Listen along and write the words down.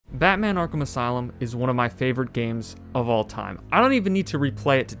Batman Arkham Asylum is one of my favorite games of all time. I don't even need to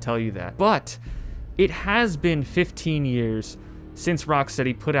replay it to tell you that. But it has been 15 years since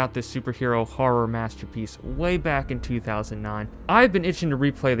Rocksteady put out this superhero horror masterpiece way back in 2009. I've been itching to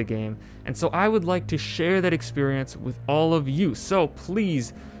replay the game, and so I would like to share that experience with all of you. So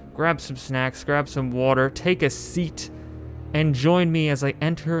please grab some snacks, grab some water, take a seat, and join me as I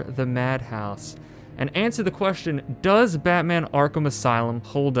enter the Madhouse and answer the question, does Batman Arkham Asylum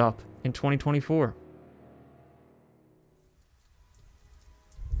hold up in 2024?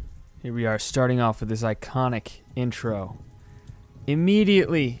 Here we are, starting off with this iconic intro,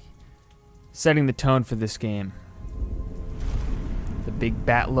 immediately setting the tone for this game. The big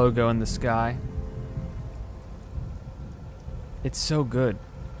bat logo in the sky. It's so good.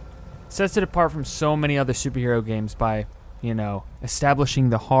 It sets it apart from so many other superhero games by, you know, establishing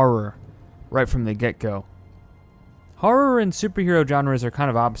the horror right from the get-go. Horror and superhero genres are kind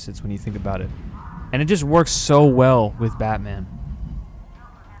of opposites when you think about it. And it just works so well with Batman.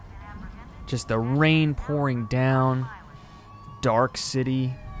 Just the rain pouring down, dark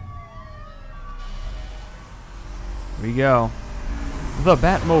city. Here we go. The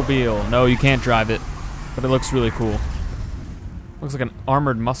Batmobile. No, you can't drive it, but it looks really cool. Looks like an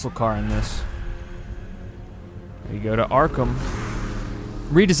armored muscle car in this. There you go to Arkham.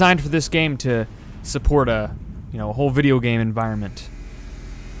 Redesigned for this game to support a whole video game environment.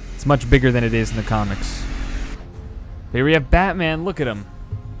 It's much bigger than it is in the comics. Here we have Batman. Look at him.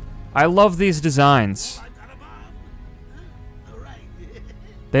 I love these designs.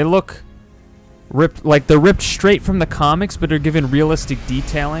 They look ripped, like they're ripped straight from the comics, but are given realistic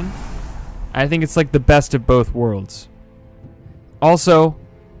detailing. I think it's like the best of both worlds. Also,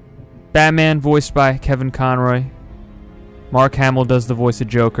 Batman voiced by Kevin Conroy. Mark Hamill does the voice of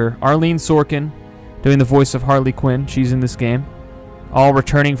Joker. Arlene Sorkin doing the voice of Harley Quinn. She's in this game. All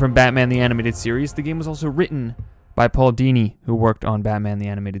returning from Batman the Animated Series. The game was also written by Paul Dini, who worked on Batman the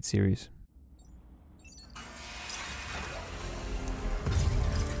Animated Series.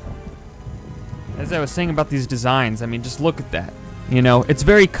 As I was saying about these designs, I mean, just look at that. You know, it's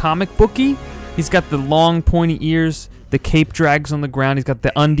very comic booky. He's got the long pointy ears. The cape drags on the ground. He's got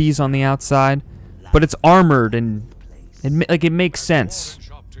the undies on the outside. But it's armored and it makes sense,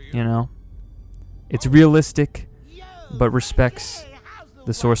 you know? It's realistic, but respects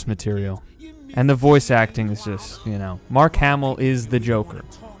the source material. And the voice acting is just, you know, Mark Hamill is the Joker.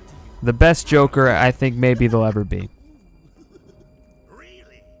 The best Joker I think maybe there'll ever be.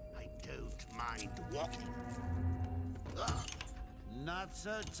 Really? I don't mind walking. Not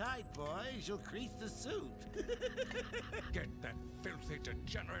so tight, boys. You'll crease the suit. Get that filthy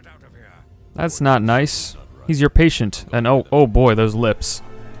degenerate out of here. That's not nice. He's your patient. And oh boy, those lips.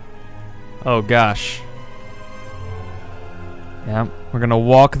 Oh gosh. Yeah, we're gonna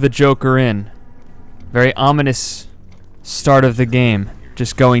walk the Joker in. Very ominous start of the game.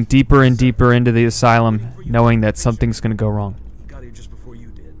 Just going deeper and deeper into the asylum, knowing that something's gonna go wrong. Got here just before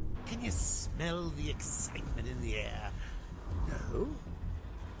you did. Can you smell the excitement in the air? No?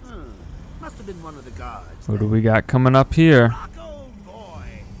 Must have been one of the guards. What do we got coming up here? Croc, old boy.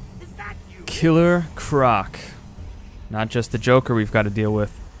 Is that you? Killer Croc. Not just the Joker we've got to deal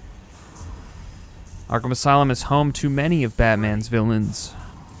with. Arkham Asylum is home to many of Batman's villains.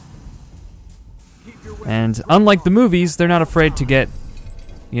 And unlike the movies, they're not afraid to get,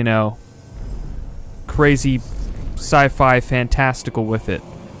 you know, crazy sci-fi fantastical with it.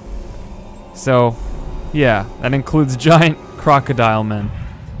 So, yeah, that includes giant crocodile men.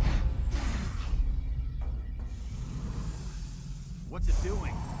 What's it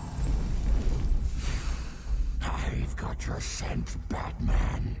doing? I've got your scent,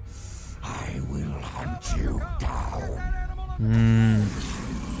 Batman. I will hunt you down.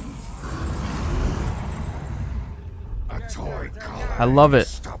 A toy collar. I love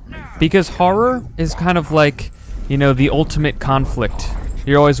it. Because horror is kind of like, you know, the ultimate conflict.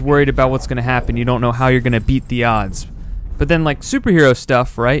 You're always worried about what's going to happen. You don't know how you're going to beat the odds. But then, like, superhero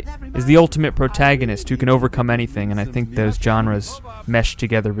stuff, right, is the ultimate protagonist who can overcome anything. And I think those genres mesh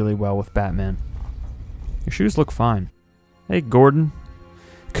together really well with Batman. Your shoes look fine. Hey, Gordon.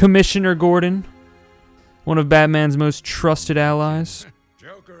 Commissioner Gordon. One of Batman's most trusted allies.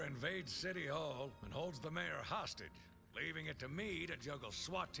 Joker invades City Hall and holds the mayor hostage, leaving it to me to juggle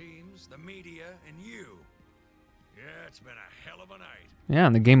SWAT teams, the media, and you. Yeah, it's been a hell of a night. Yeah,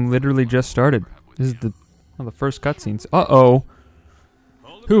 and the game literally just started. This is the one of the first cutscenes. Uh-oh.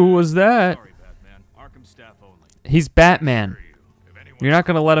 Who was that? Sorry, Batman. Arkham staff only. He's Batman. You're not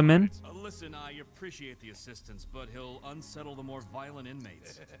going to let him in? Listen, I appreciate the assistance, but he'll unsettle the more violent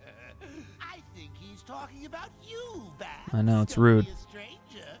inmates. I think he's talking about you, Bat. I know, it's rude. Don't be a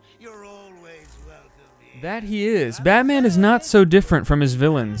stranger. That he is. Batman is not so different from his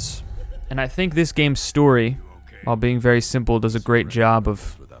villains. And I think this game's story, while being very simple, does a great job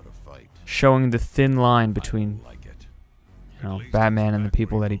of showing the thin line between, you know, Batman and the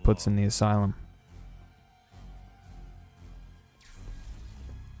people that he puts in the asylum.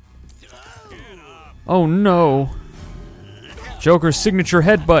 Oh no! Joker's signature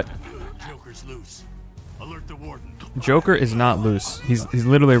headbutt. Joker's loose. Alert the warden. Joker is not loose. He's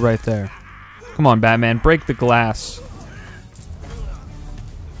literally right there. Come on, Batman, break the glass.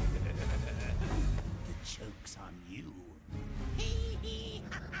 The joke's on you.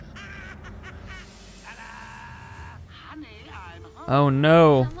 Honey, I'm home. Oh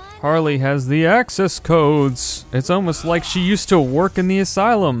no, Harley has the access codes. It's almost like she used to work in the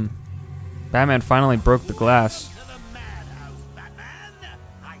asylum. Batman finally broke the glass. To the madhouse, Batman.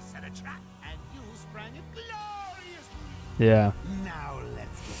 I set a trap, and you sprang it gloriously. Yeah. Now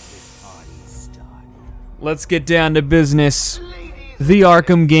let's get this party started. Let's get down to business. The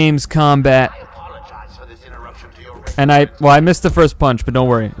Arkham games combat. Apologize for this interruption to your And I missed the first punch, but don't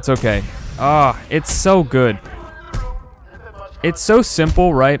worry, it's okay. Ah, it's so good. It's so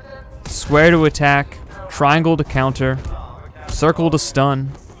simple, right? Square to attack, triangle to counter, circle to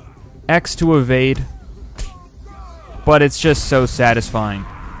stun, X to evade. But it's just so satisfying.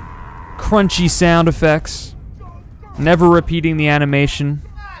 Crunchy sound effects, never repeating the animation,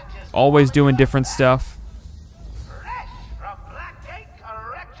 always doing different stuff. Fresh from Blackgate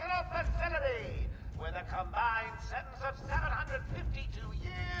Correctional Facility, with a combined sentence of 752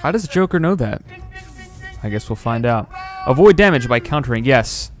 years. How does Joker know that? I guess we'll find out. Avoid damage by countering,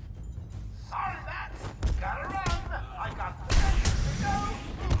 yes. Sorry, Bats. Gotta run. I got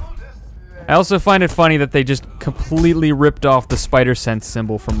I also find it funny that they just completely ripped off the spider sense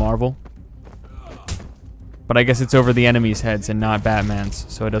symbol from Marvel. But I guess it's over the enemies' heads and not Batman's,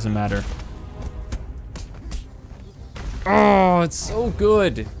 so it doesn't matter. Oh, it's so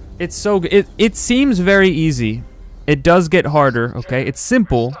good. It's so good. It seems very easy. It does get harder, okay? It's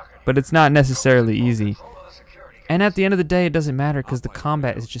simple, but it's not necessarily easy. And at the end of the day, it doesn't matter because the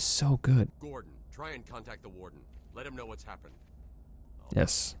combat is just so good. Gordon, try and contact the warden. Let him know what's happened.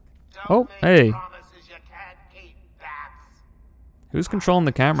 Yes. Oh, hey. promises you can't keep, Bats. Who's controlling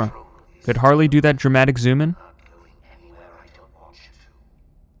the camera? Could Harley do that dramatic zoom in? Not going anywhere I don't want you to.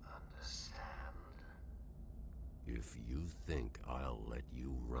 Understand? If you think I'll let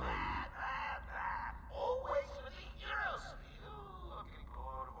you run. Always with the hero speed. Ooh, I'm getting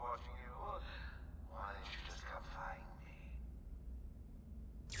bored of watching you. Why don't you just come find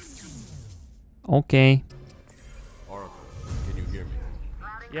me? Okay. Oracle, can you hear me?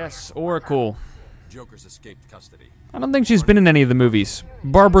 Yes, Oracle. Joker's escaped custody. I don't think she's been in any of the movies.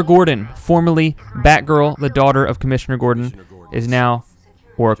 Barbara Gordon, formerly Batgirl, the daughter of Commissioner Gordon, is now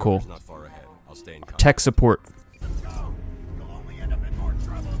Oracle. Joker's not far ahead. I'll stay in contact. Tech support. You'll only end up in more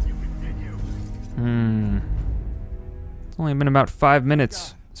trouble if you continue. It's only been about 5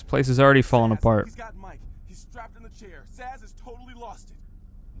 minutes. This place is already falling apart. He's got Mike. He's strapped in the chair. Saz has totally lost it.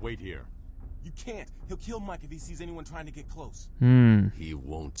 Wait here. You can't. He'll kill Mike if he sees anyone trying to get close. He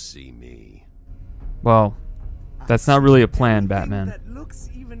won't see me. Well, that's not really a plan, Batman. That looks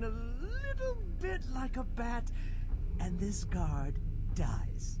even a little bit like a bat, and this guard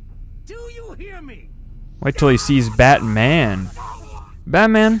dies. Do you hear me? Wait till he sees Batman.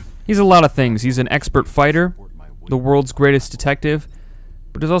 Batman, he's a lot of things. He's an expert fighter, the world's greatest detective,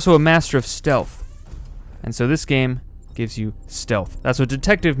 but he's also a master of stealth. And so this game gives you stealth. That's what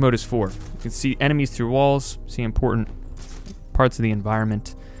detective mode is for. You can see enemies through walls, see important parts of the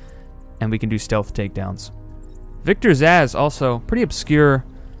environment, and we can do stealth takedowns. Victor Zsasz, also pretty obscure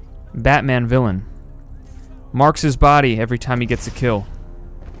Batman villain. Marks his body every time he gets a kill.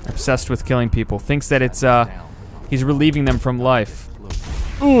 Obsessed with killing people. Thinks that it's he's relieving them from life.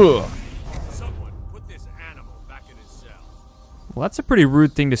 Ugh. Someone put this animal back in his cell. Well, that's a pretty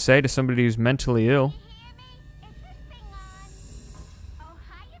rude thing to say to somebody who's mentally ill. Oh,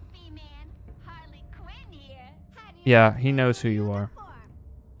 hiya, B-Man. Harley Quinn here. How do you Yeah, he knows who you are.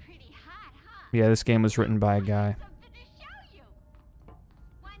 Pretty hot, huh? Yeah, this game was written by a guy. Something to show you.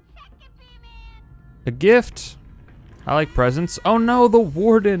 1 second, B-Man. A gift? I like presents. Oh no, the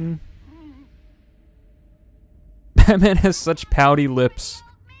warden! Batman has such pouty lips.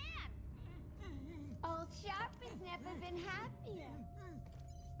 Old Sharp has never been happier.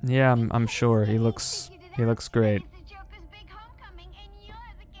 Yeah, I'm sure. He looks great. It's the Joker's big homecoming, and you're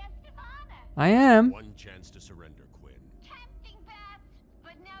the guest of honor. I am. One chance to surrender, Quinn. Tempting, Bats,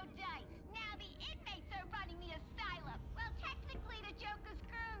 but no dice. Now the inmates are running the asylum. Well, technically, the Joker's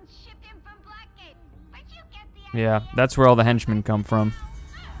goons shipped in from Blackgate, but you get the Yeah, that's where all the henchmen come from.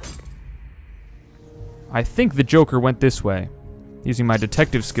 I think the Joker went this way. Using my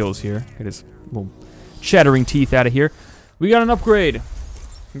detective skills here. Get his little chattering teeth out of here. We got an upgrade.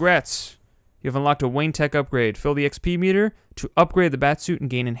 Congrats. You have unlocked a Wayne Tech upgrade. Fill the XP meter to upgrade the Batsuit and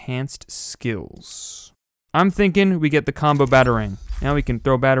gain enhanced skills. I'm thinking we get the combo Batarang. Now we can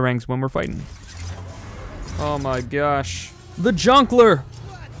throw Batarangs when we're fighting. Oh my gosh. The Junkler!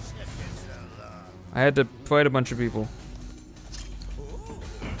 I had to fight a bunch of people.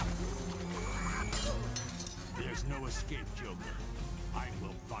 There's no escape, Joker. I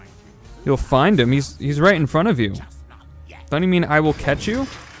will find you. You'll find him. He's right in front of you. Don't you mean I will catch you?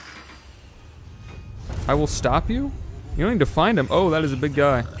 I will stop you? You don't need to find him. Oh, that is a big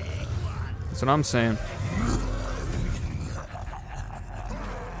guy. That's what I'm saying.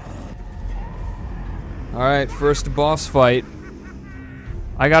 Alright, first boss fight.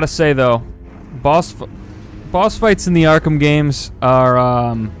 I gotta say though, boss fights in the Arkham games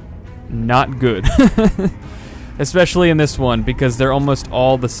are not good. Especially in this one, because they're almost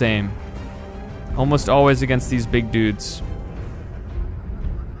all the same. Almost always against these big dudes.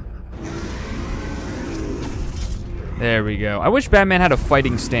 There we go. I wish Batman had a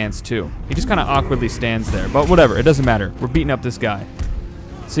fighting stance too. He just kind of awkwardly stands there, but whatever, it doesn't matter. We're beating up this guy.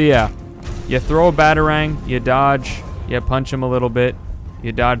 So yeah, you throw a Batarang, you dodge, you punch him a little bit,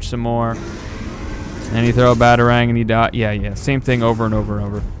 you dodge some more, and you throw a Batarang and you dodge. Yeah, same thing over and over and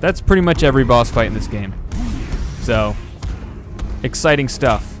over. That's pretty much every boss fight in this game. So, exciting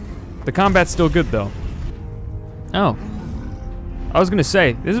stuff. The combat's still good though. Oh. I was gonna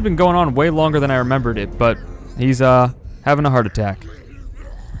say, this has been going on way longer than I remembered it, but he's having a heart attack.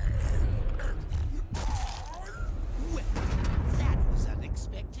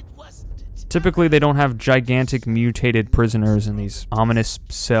 Typically, they don't have gigantic mutated prisoners in these ominous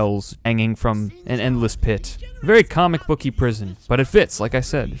cells hanging from an endless pit. Very comic booky prison, but it fits, like I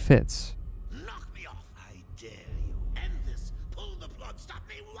said, it fits. Knock me off. I dare you. End this. Pull the plug. Stop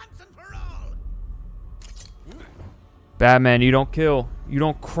me once and for all. Batman, you don't kill. You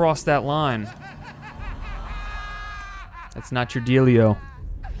don't cross that line. That's not your dealio.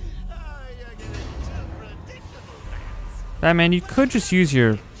 Batman, you could just use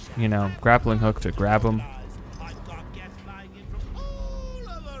your, you know, grappling hook to grab him.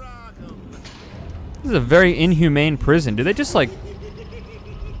 This is a very inhumane prison. Do they just, like,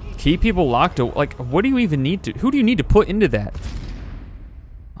 keep people locked? Like, what do you even need to... Who do you need to put into that?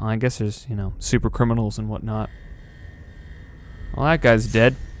 Well, I guess there's, you know, super criminals and whatnot. Well, that guy's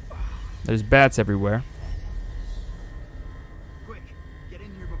dead. There's bats everywhere. Quick, get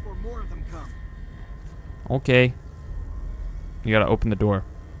in here before more of them come. Okay. You gotta open the door.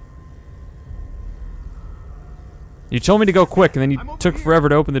 You told me to go quick, and then you took forever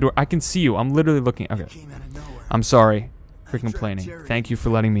to open the door. I can see you. I'm literally looking. Okay. I'm sorry for complaining. Thank you for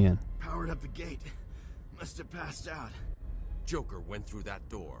letting me in. Powered up the gate. Must have passed out. Joker went through that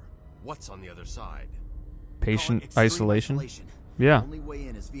door. What's on the other side? Patient isolation? Yeah. Only way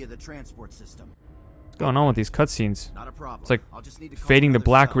in is via the transport system. What's going on with these cutscenes? Not a problem. It's like I'll just need to fading to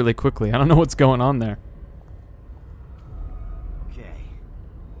black really quickly. I don't know what's going on there. Okay.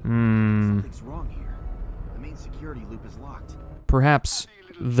 Something's wrong here. The main security loop is locked. Perhaps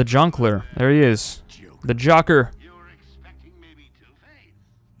the Junkler. There he is. The Jocker.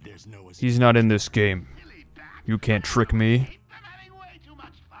 He's not in this game. You can't trick me.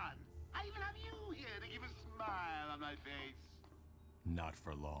 Not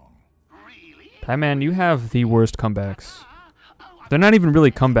for long. Batman, you have the worst comebacks. They're not even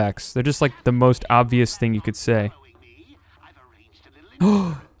really comebacks. They're just like the most obvious thing you could say.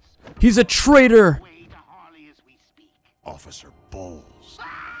 He's a traitor! Officer Bowles.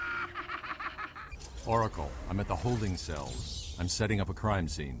 Oracle, I'm at the holding cells. I'm setting up a crime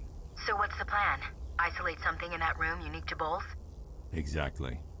scene. So what's the plan? Isolate something in that room unique to Bowles?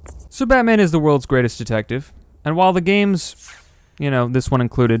 Exactly. So Batman is the world's greatest detective. And while the games, you know, this one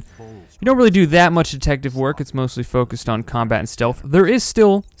included, you don't really do that much detective work. It's mostly focused on combat and stealth. There is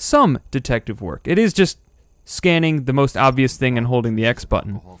still some detective work. It is just scanning the most obvious thing and holding the X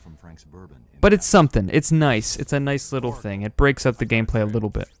button. But it's something. It's nice. It's a nice little thing. It breaks up the gameplay a little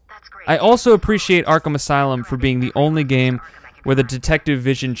bit. I also appreciate Arkham Asylum for being the only game where the detective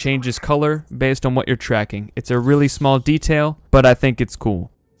vision changes color based on what you're tracking. It's a really small detail, but I think it's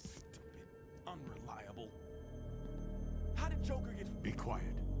cool. Unreliable. How did Joker get... Be quiet.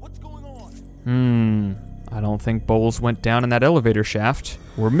 What's going on? I don't think Bowles went down in that elevator shaft.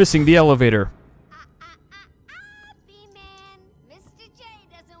 We're missing the elevator.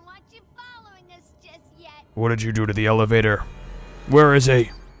 What did you do to the elevator? Where is he?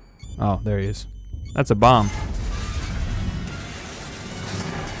 Oh, there he is. That's a bomb.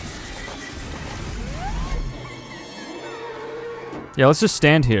 Yeah, let's just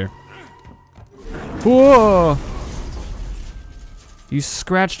stand here. Whoa! You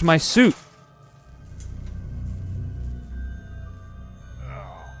scratched my suit.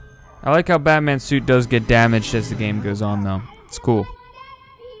 I like how Batman's suit does get damaged as the game goes on, though. It's cool.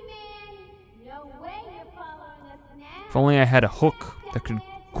 If only I had a hook that could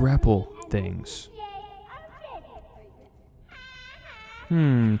grapple things.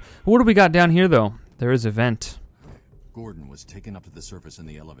 What do we got down here, though? There is a vent. Gordon was taken up to the surface in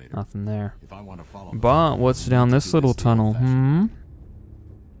the elevator. Nothing there. If I want to follow But what's down this little tunnel?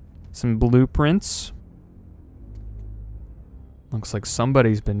 Some blueprints. Looks like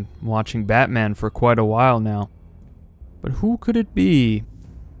somebody's been watching Batman for quite a while now. But who could it be?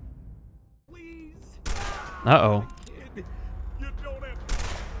 Uh-oh.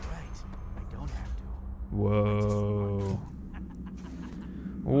 Whoa.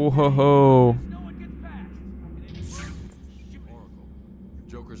 Whoa.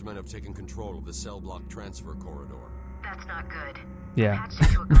 Joker's men have taken control of the cell block transfer corridor. That's not good. Yeah.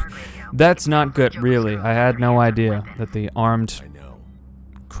 Attached to a guard radio. That's not good, really. I had no idea that the armed, I know.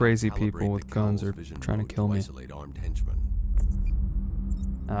 crazy Calibrate people with the guns are Cowl's vision trying to mode kill me. Isolate armed henchmen.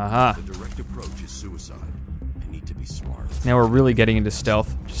 Aha. The direct approach is suicide. I need to be smart. Now we're really getting into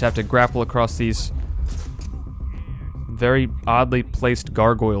stealth. Just have to grapple across these very oddly placed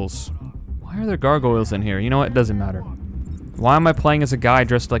gargoyles. Why are there gargoyles in here? You know what? It doesn't matter. Why am I playing as a guy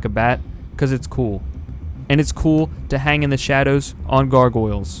dressed like a bat? Because it's cool. And it's cool to hang in the shadows on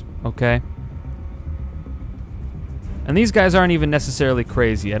gargoyles, okay? And these guys aren't even necessarily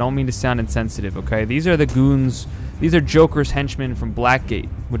crazy. I don't mean to sound insensitive, okay? These are the goons. These are Joker's henchmen from Blackgate,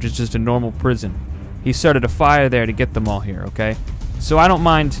 which is just a normal prison. He started a fire there to get them all here, okay? So I don't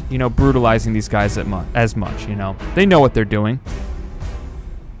mind, you know, brutalizing these guys as much, you know? They know what they're doing.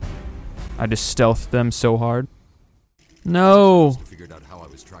 I just stealthed them so hard. No!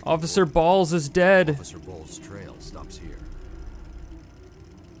 Officer Balls is dead. Officer Ball's trail stops here.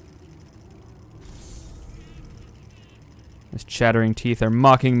 His chattering teeth are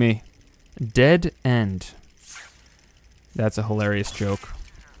mocking me. Dead end. That's a hilarious joke.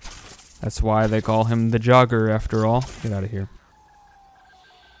 That's why they call him the Jogger, after all. Get out of here.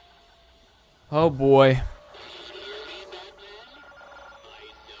 Oh boy.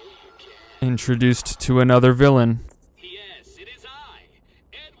 Introduced to another villain. Yes, it is I,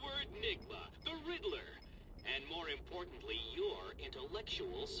 Edward Nigma, the Riddler, and more importantly, your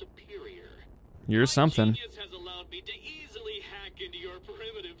intellectual superior. You're something. Genius has allowed me to easily hack into your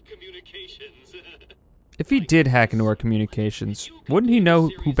primitive communications. If he did hack into our communications, wouldn't he know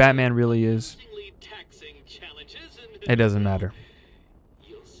who Batman really is? It doesn't matter.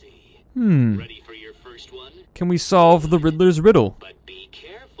 Ready for your first one? Can we solve the Riddler's riddle? But be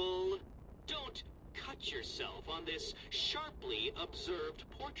careful. Don't cut yourself on this sharply observed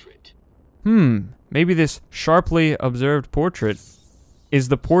portrait. Maybe this sharply observed portrait is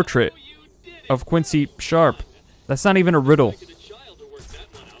the portrait of Quincy Sharp. That's not even a riddle.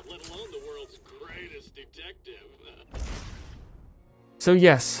 So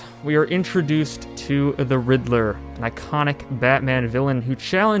yes, we are introduced to the Riddler, an iconic Batman villain who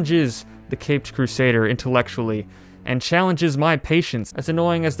challenges the Caped Crusader intellectually and challenges my patience, as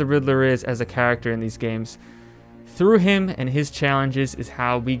annoying as the Riddler is as a character in these games. Through him and his challenges is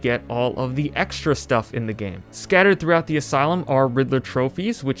how we get all of the extra stuff in the game. Scattered throughout the asylum are Riddler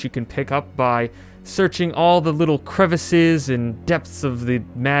trophies, which you can pick up by searching all the little crevices and depths of the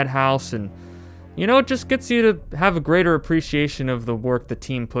madhouse, and you know, it just gets you to have a greater appreciation of the work the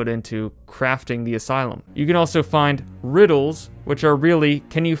team put into crafting the asylum. You can also find riddles, which are really,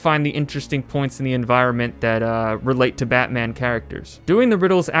 can you find the interesting points in the environment that relate to Batman characters? Doing the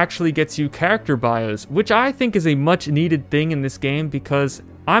riddles actually gets you character bios, which I think is a much needed thing in this game because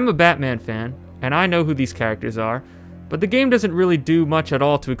I'm a Batman fan, and I know who these characters are, but the game doesn't really do much at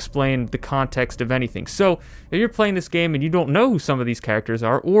all to explain the context of anything. So if you're playing this game and you don't know who some of these characters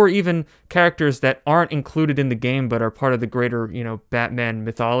are, or even characters that aren't included in the game but are part of the greater, you know, Batman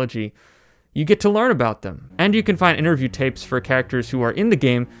mythology, you get to learn about them. And you can find interview tapes for characters who are in the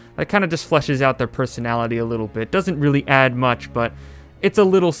game that kind of just fleshes out their personality a little bit. Doesn't really add much, but it's a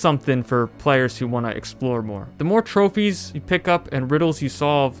little something for players who want to explore more. The more trophies you pick up and riddles you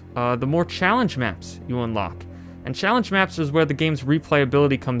solve, the more challenge maps you unlock. And challenge maps is where the game's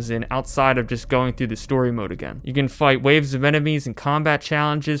replayability comes in outside of just going through the story mode again. You can fight waves of enemies in combat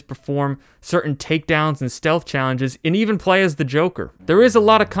challenges, perform certain takedowns and stealth challenges, and even play as the Joker. There is a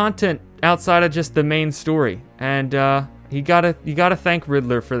lot of content outside of just the main story, and you gotta thank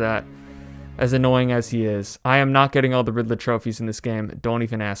Riddler for that, as annoying as he is. I am not getting all the Riddler trophies in this game. Don't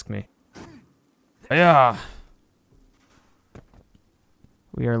even ask me. Yeah.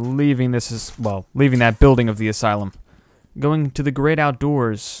 We are leaving leaving that building of the asylum. Going to the great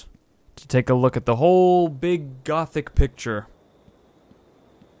outdoors to take a look at the whole big gothic picture.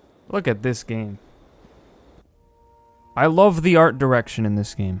 Look at this game. I love the art direction in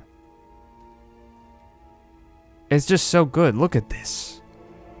this game. It's just so good. Look at this.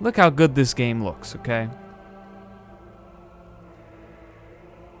 Look how good this game looks, okay?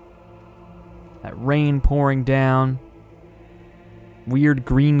 That rain pouring down. Weird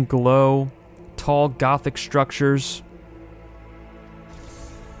green glow. Tall gothic structures.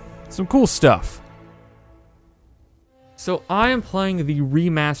 Some cool stuff. So I am playing the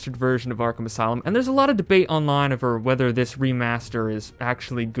remastered version of Arkham Asylum, and there's a lot of debate online over whether this remaster is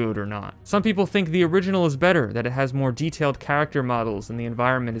actually good or not. Some people think the original is better, that it has more detailed character models and the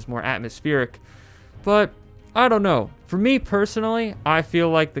environment is more atmospheric, but I don't know. For me personally, I feel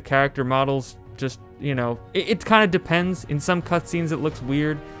like the character models just, you know, it kind of depends. In some cutscenes it looks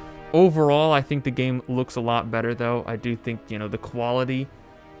weird. Overall, I think the game looks a lot better though. I do think, you know, the quality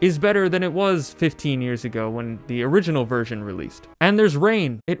is better than it was 15 years ago when the original version released. And there's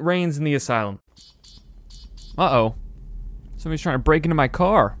rain. It rains in the asylum. Uh-oh. Somebody's trying to break into my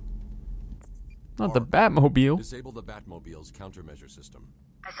car. Not the Batmobile. Disable the Batmobile's countermeasure system.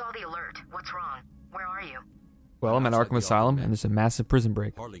 I saw the alert. What's wrong? Where are you? Well, I'm at Arkham Asylum, and there's a massive prison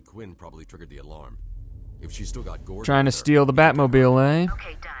break. Harley Quinn probably triggered the alarm. If she still got Gordon Trying to steal the Batmobile, eh?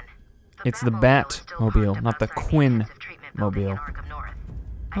 Okay, done. It's the Batmobile, not the Quinn-mobile.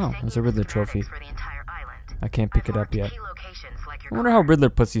 Oh, there's a Riddler trophy. I can't pick it up yet. I wonder how Riddler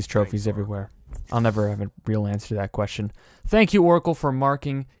puts these trophies everywhere. I'll never have a real answer to that question. Thank you, Oracle, for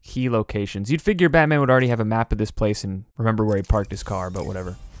marking key locations. You'd figure Batman would already have a map of this place and remember where he parked his car, but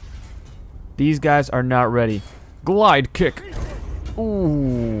whatever. These guys are not ready. Glide kick.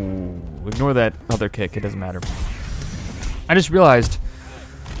 Ooh. Ignore that other kick. It doesn't matter. I just realized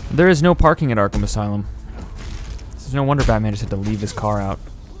there is no parking at Arkham Asylum. There's no wonder Batman just had to leave his car out.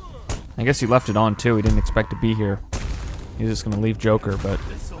 I guess he left it on too. He didn't expect to be here. He was just gonna leave Joker, but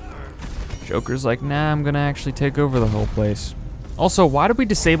Joker's like, nah, I'm gonna actually take over the whole place. Also, why did we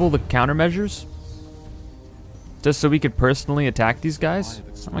disable the countermeasures? Just so we could personally attack these guys?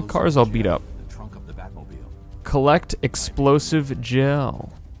 My car's all beat up. Collect explosive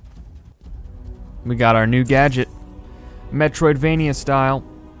gel. We got our new gadget. Metroidvania style.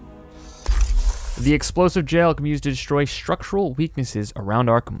 The explosive gel can be used to destroy structural weaknesses around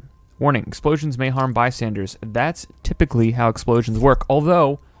Arkham. Warning, explosions may harm bystanders. That's typically how explosions work,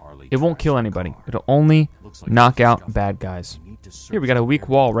 although it won't kill anybody. It'll only knock out bad guys. Here, we got a weak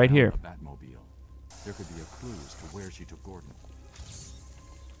wall right here. There could be a clue as to where she took Gordon.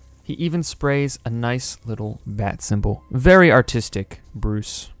 He even sprays a nice little bat symbol. Very artistic,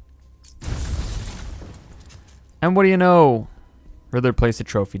 Bruce. And what do you know? Riddler placed a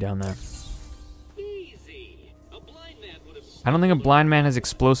trophy down there. I don't think a blind man has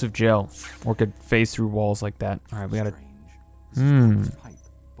explosive gel or could phase through walls like that. All right, we gotta.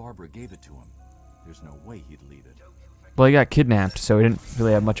 Barbara gave it to him. There's no way he'd leave it. Well, he got kidnapped, so he didn't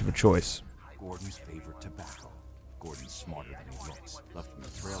really have much of a choice. Gordon's favorite tobacco. Gordon's smarter than he looks. Left him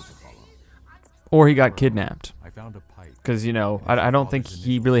a trail to follow. Or he got kidnapped. I found a pipe. Because, you know, I don't think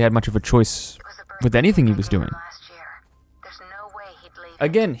he really had much of a choice with anything he was doing.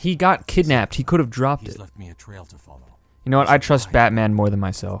 Again, he got kidnapped. He could have dropped it. Left me a trail to follow. You know what? I trust Batman more than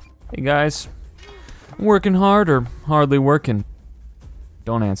myself. Hey, guys. Working hard or hardly working?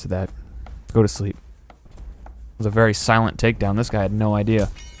 Don't answer that. Go to sleep. It was a very silent takedown. This guy had no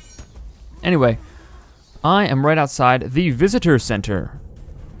idea. Anyway, I am right outside the Visitor Center.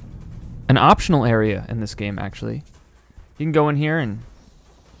 An optional area in this game, actually. You can go in here and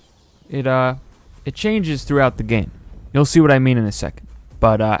it changes throughout the game. You'll see what I mean in a second.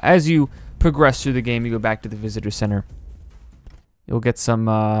 But as you progress through the game, you go back to the Visitor Center. You'll get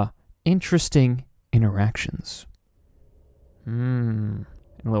some interesting interactions. In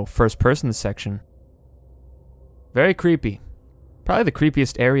a little first-person section. Very creepy. Probably the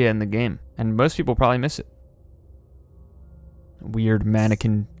creepiest area in the game, and most people probably miss it. Weird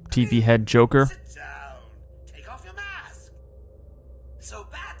mannequin TV head Joker. Sit down. Take off your mask. So,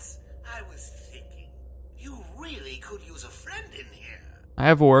 Bats, I was thinking, you really could use a friend in here. I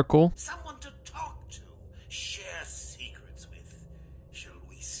have Oracle. Someone to talk to, share secrets with. Shall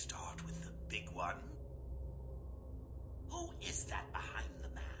we start with the big one? Who is that behind the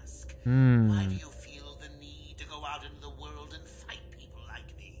mask? Why do you feel the need to go out into the world and fight people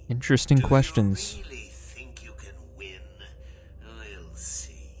like me? Interesting questions. Do you really think you can win? We'll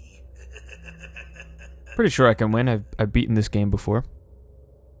see. Pretty sure I can win. I've beaten this game before.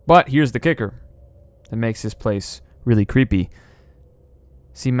 But here's the kicker that makes this place really creepy.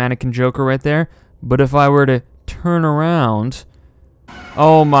 See Mannequin Joker right there? But if I were to turn around...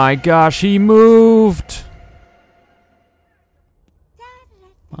 Oh my gosh, he moved!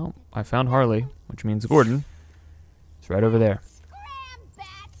 Well, I found Harley, which means Gordon. It's right over there.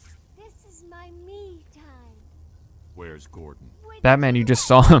 This is my me time. Where's Gordon? Batman, you just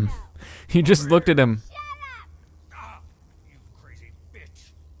saw him. You just looked at him.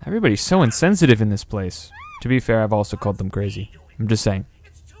 Everybody's so insensitive in this place. To be fair, I've also called them crazy. I'm just saying.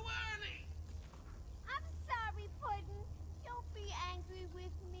 I'm sorry, Puddin'. Don't be angry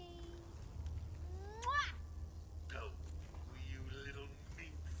with me. Mwah! Oh, you little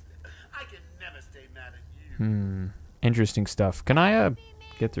minx. I can never stay mad at you. Interesting stuff. Can I,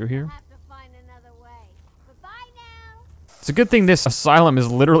 get through here? Have to find another way. Bye-bye now. It's a good thing this asylum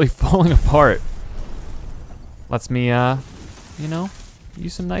is literally falling apart. Lets me, you know,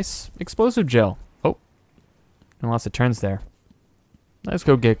 use some nice explosive gel. Oh. And lots of turns there. Let's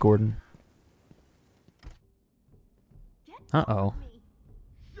go get Gordon. Uh-oh.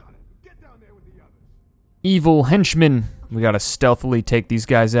 Evil henchmen. We gotta stealthily take these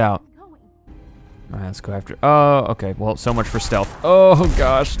guys out. Alright, let's go after... Oh, okay. Well, so much for stealth. Oh,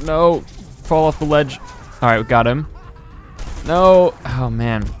 gosh. No. Fall off the ledge. Alright, we got him. No. Oh,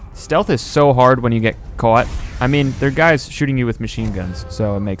 man. Stealth is so hard when you get caught. I mean, they're guys shooting you with machine guns,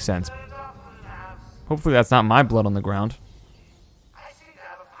 so it makes sense. Hopefully that's not my blood on the ground.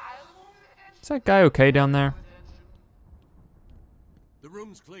 Is that guy okay down there? The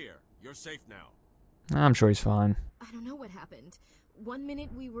room's clear. You're safe now. I'm sure he's fine. I don't know what happened. 1 minute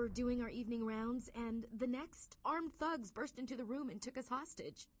we were doing our evening rounds, and the next, armed thugs burst into the room and took us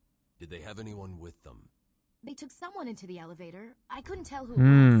hostage. Did they have anyone with them? They took someone into the elevator. I couldn't tell who it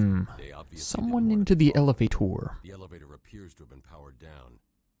was. They obviously Someone didn't want into it the to fall. elevator. The elevator appears to have been powered down.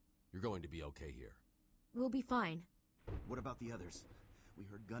 You're going to be okay here. We'll be fine. What about the others? We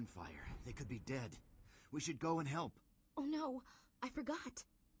heard gunfire. They could be dead. We should go and help. Oh no, I forgot.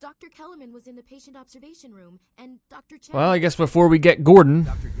 Dr. Kellerman was in the patient observation room, and Dr. Chen... Well, I guess before we get Gordon,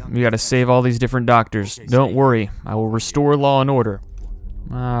 we gotta save all these different doctors. Don't worry, I will restore law and order.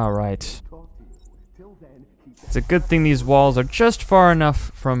 Alright. It's a good thing these walls are just far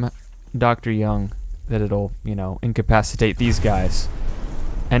enough from Dr. Young that it'll, you know, incapacitate these guys.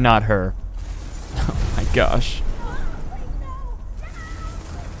 And not her. Oh my gosh.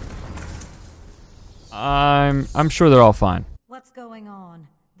 I'm sure they're all fine. What's going on?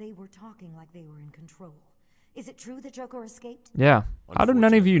 They were talking like they were in control. Is it true the Joker escaped? Yeah. How do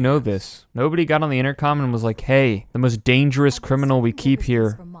none of you know this? Nobody got on the intercom and was like, hey, the most dangerous criminal we keep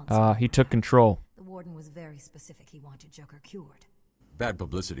here, he took control. The warden was very specific. He wanted Joker cured. Bad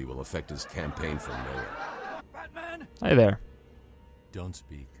publicity will affect his campaign for mayor. Batman! Hey there. Don't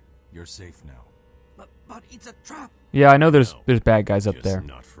speak. You're safe now. But it's a trap. Yeah, I know there's bad guys up Just there.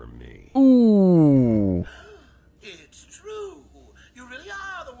 not for me. Ooh. It's true. You really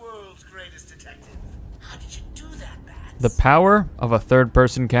are the world's greatest detective. How did you do that, Bats? The power of a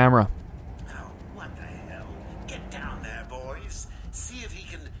third-person camera. Oh, what the hell? Get down there, boys. See if he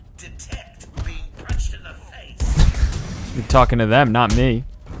can detect being punched in the face. You're talking to them, not me.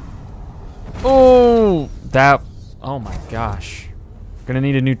 Oh, that... Oh my gosh. Gonna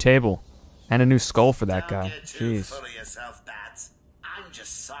need a new table. And a new skull for that guy. Don't get too Jeez. full of yourself, Bats. I'm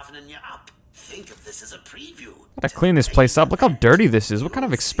just softening you up. Think of this as a preview. Gotta clean this place up. Look how dirty this is. What kind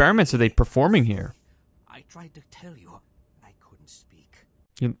of experiments are they performing here? I tried to tell you. I couldn't speak.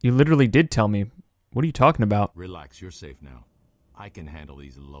 You literally did tell me. What are you talking about? Relax, you're safe now. I can handle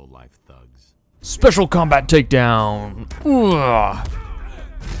these low-life thugs. Special combat takedown. Ugh.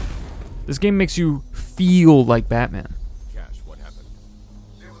 This game makes you feel like Batman. Cash, what happened?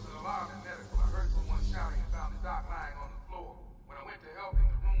 There was an alarm in medical. I heard someone shouting and found the doc lying on the floor. When I went to help him,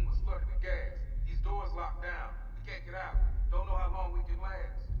 the room was flooded with gas. These doors locked down. We can't get out. Don't know how long we can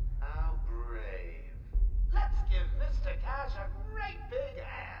last. How brave. Let's give Mr. Cash a great big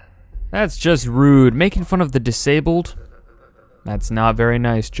hand. That's just rude. Making fun of the disabled? That's not very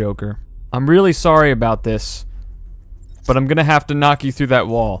nice, Joker. I'm really sorry about this, but I'm gonna have to knock you through that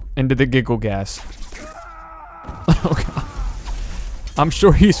wall into the giggle gas. Oh god. I'm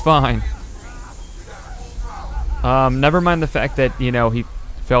sure he's fine. Never mind the fact that, you know, he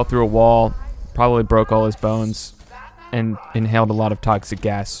fell through a wall, probably broke all his bones, and inhaled a lot of toxic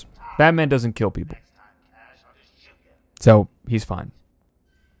gas. Batman doesn't kill people. So, he's fine.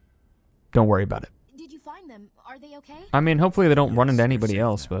 Don't worry about it. Did you find them? Are they okay? I mean, hopefully they don't run into anybody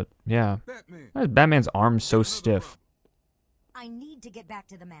else, but yeah. Why is Batman's arm so stiff? I need to get back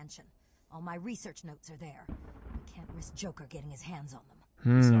to the mansion. All my research notes are there. We can't risk Joker getting his hands on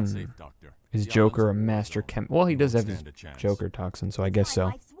them. It's not safe, Doctor. Is Joker a master chem? Well, he does have his Joker toxin, so I guess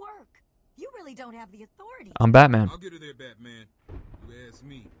so. You really don't have the authority. I'm Batman. I'll get her there, Batman. You ask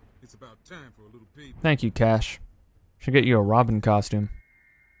me. It's about time for a little peep. Thank you, Cash. Should get you a Robin costume.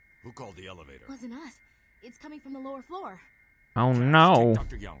 Who called the elevator? Wasn't us. It's coming from the lower floor. Oh no.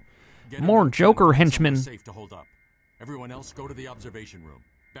 Dr. Young. More Joker henchmen. Safe to hold up. Everyone else go to the observation room.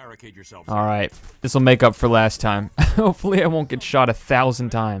 Barricade yourselves. Alright. This'll make up for last time. Hopefully I won't get shot 1,000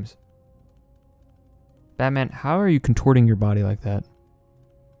 times. Batman, how are you contorting your body like that?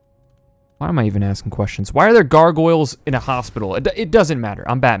 Why am I even asking questions? Why are there gargoyles in a hospital? It doesn't matter.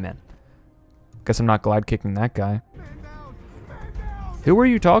 I'm Batman. Guess I'm not glide kicking that guy. Who were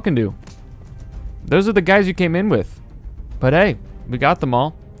you talking to? Those are the guys you came in with. But hey, we got them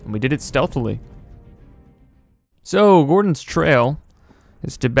all, and we did it stealthily. So, Gordon's trail,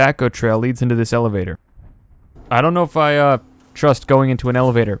 his tobacco trail, leads into this elevator. I don't know if I trust going into an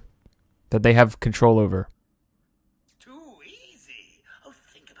elevator that they have control over. Too easy. Oh,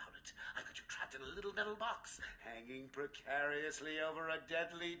 think about it. I've got you trapped in a little metal box, hanging precariously over a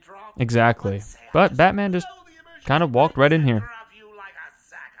deadly drop. Exactly. But Batman just kind of walked right in here.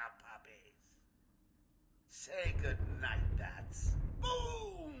 Say goodnight, bats.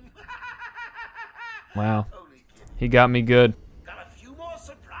 Boom! Wow. He got me good. Got a few more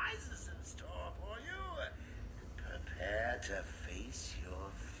surprises in store for you. Prepare to face your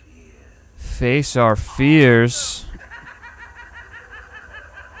fears. Face our fears.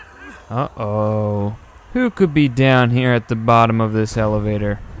 Uh-oh. Who could be down here at the bottom of this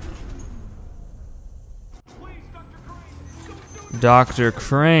elevator? Dr.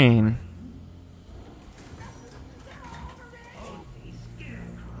 Crane.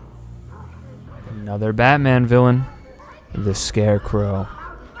 Another Batman villain. The Scarecrow.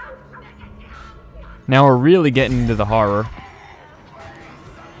 Now we're really getting into the horror.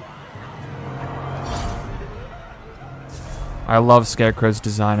 I love Scarecrow's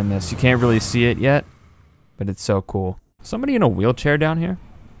design in this. You can't really see it yet, but it's so cool. Somebody in a wheelchair down here?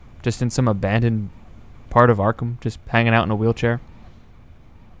 Just in some abandoned part of Arkham, just hanging out in a wheelchair?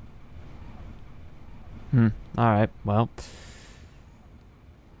 Alright, well.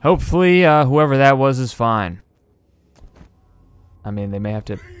 Hopefully, whoever that was is fine. I mean, they may have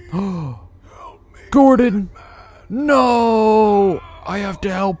to... Gordon! No! I have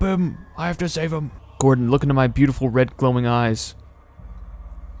to help him. I have to save him. Gordon, look into my beautiful red glowing eyes.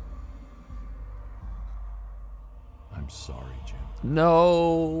 I'm sorry, Jim.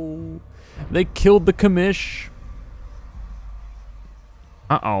 No! They killed the commish.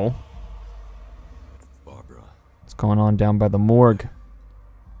 Uh-oh. Barbara. What's going on down by the morgue?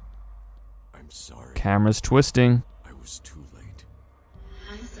 I'm sorry. Camera's twisting. I was too late.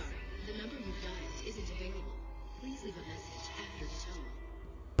 I'm sorry. The number you've dialed isn't available. Please leave a message after the tone.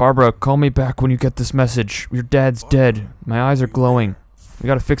 Barbara, call me back when you get this message. Your dad's dead. My eyes are glowing. We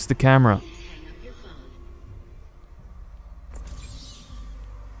gotta fix the camera.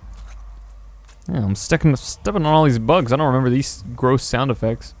 Yeah, I'm stepping on all these bugs. I don't remember these gross sound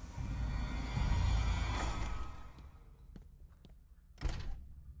effects.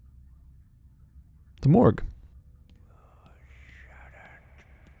 The morgue.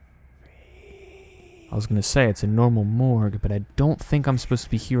 I was gonna say it's a normal morgue, but I don't think I'm supposed to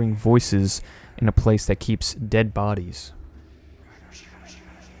be hearing voices in a place that keeps dead bodies.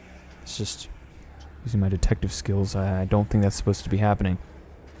 It's just using my detective skills. I don't think that's supposed to be happening.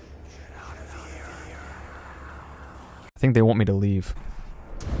 I think they want me to leave.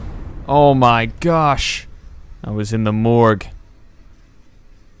 Oh my gosh! I was in the morgue.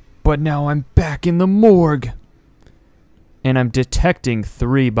 But now I'm back in the morgue! And I'm detecting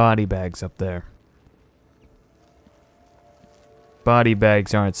 3 body bags up there. Body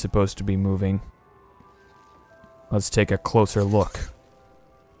bags aren't supposed to be moving. Let's take a closer look.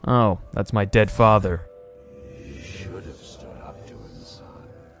 Oh, that's my dead father. You should have stood up to him, son.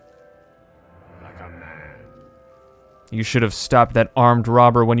 Like a man. You should have stopped that armed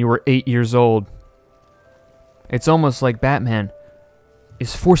robber when you were 8 years old. It's almost like Batman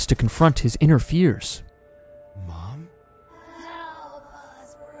is forced to confront his inner fears. Mom? Help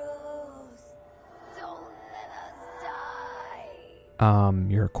us, Bruce. Don't let us die.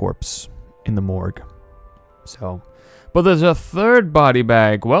 You're a corpse in the morgue. So, but there's a 3rd body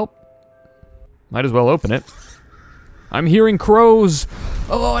bag. Well, might as well open it. I'm hearing crows.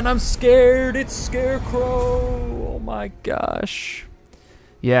 Oh, and I'm scared. It's Scarecrow. Oh my gosh.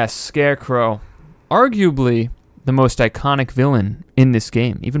 Yes, Scarecrow. Arguably the most iconic villain in this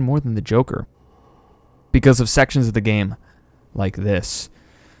game, even more than the Joker. Because of sections of the game like this.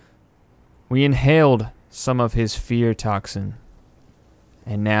 We inhaled some of his fear toxin.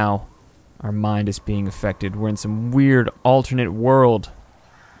 And now our mind is being affected. We're in some weird alternate world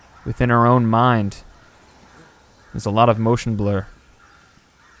within our own mind. There's a lot of motion blur.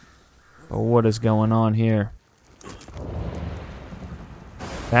 But what is going on here?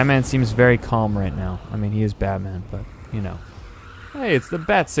 Batman seems very calm right now. I mean, he is Batman, but, you know. Hey, it's the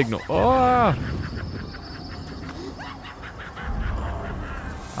bat signal. Oh!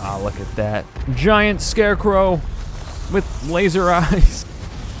 Ah, look at that. Giant scarecrow with laser eyes.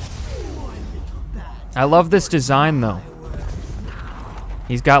 I love this design, though.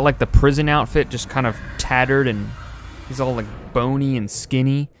 He's got, like, the prison outfit just kind of tattered, and he's all, like, bony and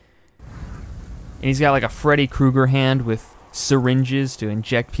skinny. And he's got, like, a Freddy Krueger hand with syringes to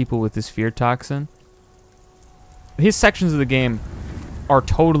inject people with this fear toxin. His sections of the game are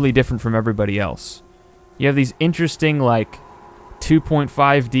totally different from everybody else. You have these interesting, like,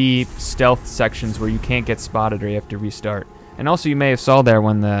 2.5D stealth sections where you can't get spotted or you have to restart. And also, you may have saw there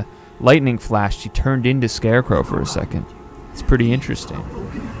when the lightning flashed, he turned into Scarecrow for a second. It's pretty interesting.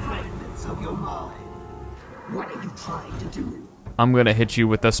 I'm gonna hit you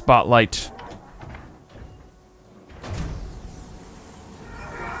with the spotlight.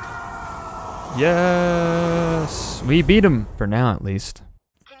 Yes, we beat him for now, at least.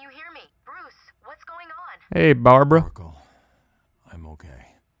 Can you hear me, Bruce? What's going on? Hey, Barbara. Oracle, I'm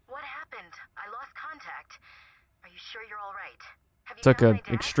okay. What happened? I lost contact. Are you sure you're all right? Have you Took found an my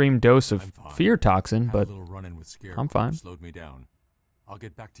dad? extreme dose of fear toxin, but Run-in with I'm fine. Slowed me down. I'll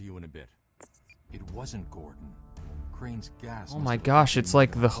get back to you in a bit. It wasn't Gordon. Crane's gas. Oh my gosh, it's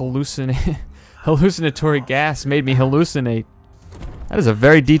like the hallucinatory gas made me hallucinate. That is a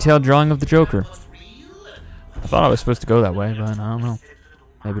very detailed drawing of the Joker. I thought I was supposed to go that way, but I don't know.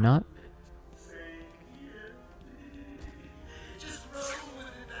 Maybe not.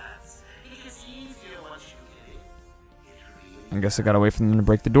 I guess I gotta wait for them to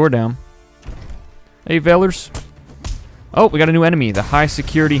break the door down. Hey, Veilers. Oh, we got a new enemy, the high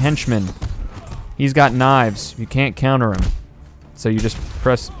security henchman. He's got knives. You can't counter him. So you just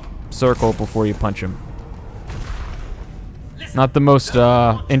press circle before you punch him. Not the most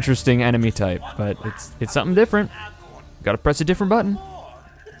interesting enemy type, but it's something different. Gotta press a different button. Your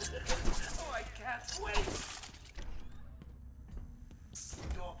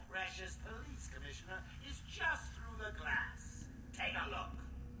precious police commissioner is just through the glass. Take a look.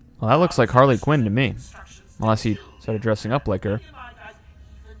 Well, that looks like Harley Quinn to me. Unless he started dressing up like her.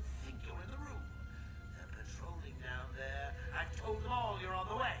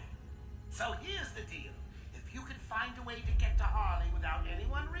 So here's the deal. If you can find a way to get to Harley without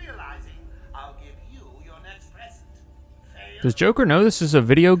anyone realizing, I'll give you your next present. Fail. Does Joker know this is a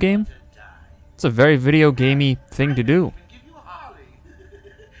video game? It's a very video gamey thing to do. It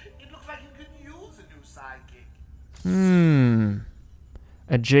looks like you could use a new sidekick.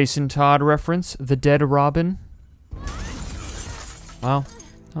 A Jason Todd reference, The Dead Robin. Well,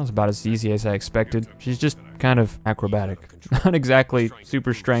 that was about as easy as I expected. She's just kind of acrobatic. Not exactly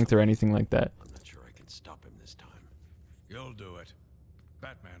super strength or anything like that. I'm not sure I can stop him this time. You'll do it.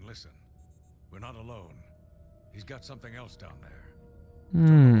 Batman, listen. We're not alone. He's got something else down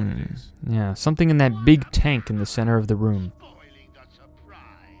there. Yeah, something in that big tank in the center of the room.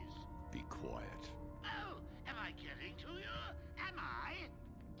 Be quiet. Oh, am I getting to you? Am I?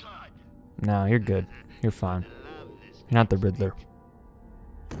 Good. No, you're good. You're fine. You're not the Riddler.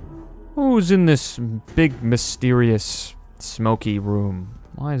 Who's in this big, mysterious, smoky room?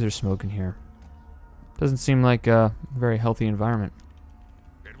 Why is there smoke in here? Doesn't seem like a very healthy environment.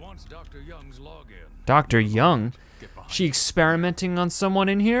 It wants Dr. Young's login. Dr. Young? She experimenting on someone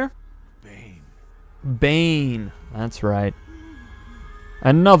in here? Bane. That's right.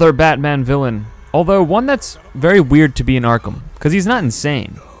 Another Batman villain. Although one that's very weird to be in Arkham, because he's not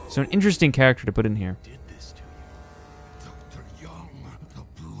insane. So an interesting character to put in here.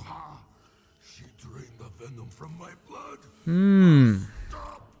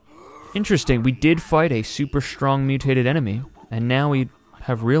 Interesting. We did fight a super strong mutated enemy, and now we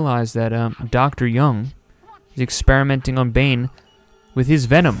have realized that Dr. Young is experimenting on Bane with his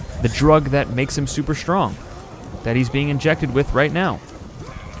venom, the drug that makes him super strong, that he's being injected with right now.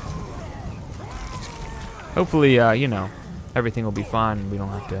 Hopefully, you know, everything will be fine and we don't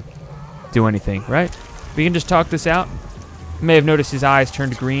have to do anything, right? We can just talk this out. You may have noticed his eyes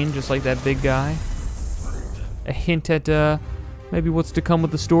turned green, just like that big guy. A hint at maybe what's to come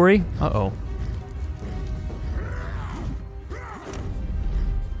with the story. Uh-oh.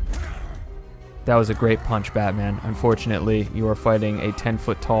 That was a great punch, Batman. Unfortunately, you are fighting a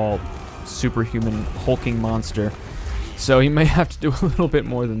 10-foot-tall, superhuman, hulking monster. So you may have to do a little bit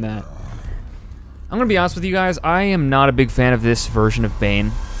more than that. I'm going to be honest with you guys. I am not a big fan of this version of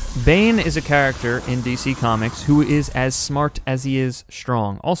Bane. Bane is a character in DC Comics who is as smart as he is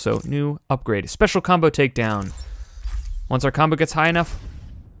strong. Also, new upgrade, special combo takedown. Once our combo gets high enough,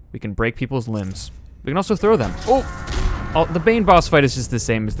 we can break people's limbs. We can also throw them. Oh, the Bane boss fight is just the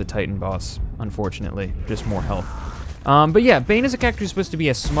same as the Titan boss, unfortunately, just more health. But yeah, Bane is a character who's supposed to be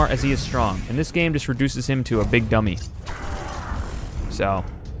as smart as he is strong, and this game just reduces him to a big dummy. So,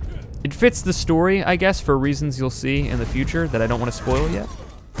 it fits the story, I guess, for reasons you'll see in the future that I don't want to spoil yet.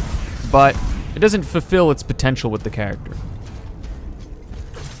 But it doesn't fulfill its potential with the character.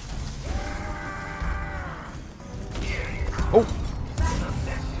 Oh!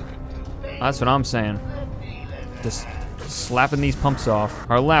 That's what I'm saying. Just slapping these pumps off.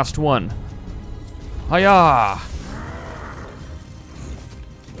 Our last one. Hiya!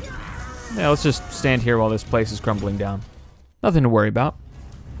 Yeah, let's just stand here while this place is crumbling down. Nothing to worry about.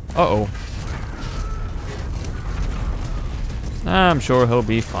 Uh-oh. I'm sure he'll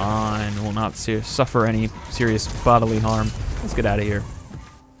be fine. Will not suffer any serious bodily harm. Let's get out of here.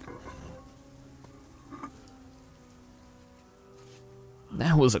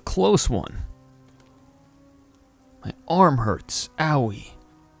 That was a close one. My arm hurts. Owie.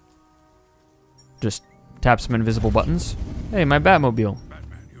 Just tap some invisible buttons. Hey, my Batmobile.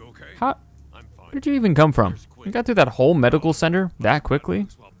 Batman, you okay? How? Where did you even come from? You got through that whole medical center that quickly?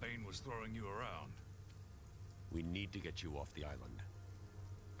 While Bane was throwing you around. We need to get you off the island.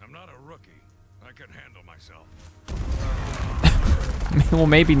 I'm not a rookie. I can handle myself. Well,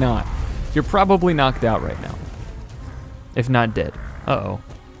 maybe not. You're probably knocked out right now. If not dead. Uh-oh.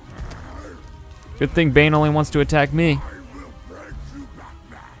 Good thing Bane only wants to attack me.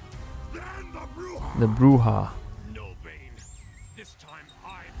 The Bruja. No, Bane. This time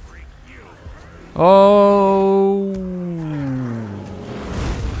I break you. Oh.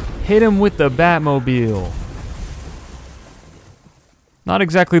 Hit him with the Batmobile. Not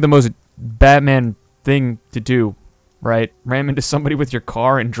exactly the most Batman thing to do, right? Ram into somebody with your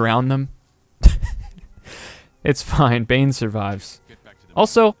car and drown them. It's fine. Bane survives.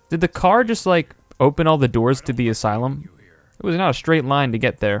 Also, did the car just, like, open all the doors to the asylum? It was not a straight line to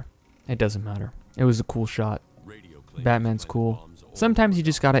get there. It doesn't matter. It was a cool shot. Batman's cool. Sometimes you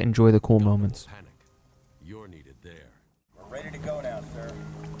just gotta enjoy the cool moments. You're needed there. We're ready to go now, sir.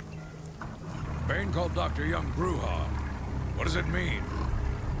 Bane called Dr. Young Bruja. What does it mean?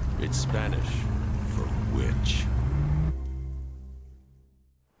 It's Spanish for witch.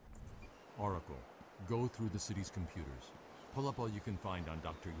 Oracle, go through the city's computers. Pull up all you can find on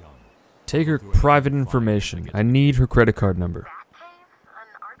Dr. Young. Take her private information. I need her credit card number.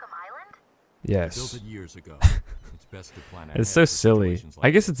 Yes. Built it years ago. It's best to plan It's so silly.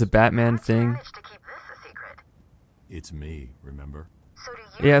 I guess it's a Batman thing. It's me, remember?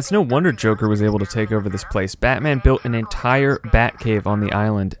 Yeah, it's no wonder Joker was able to take over this place. Batman built an entire Batcave on the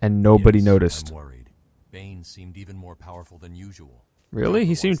island and nobody noticed. I'm worried. Bane seemed even more powerful than usual. Really?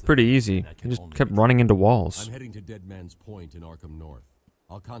 He seemed pretty easy. He just kept running into walls. I'm heading to Dead Man's Point in Arkham North.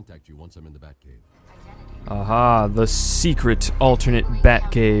 I'll contact you once I'm in the Batcave. Aha, the secret alternate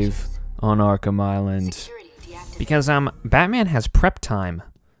Batcave on Arkham Island. Because, Batman has prep time.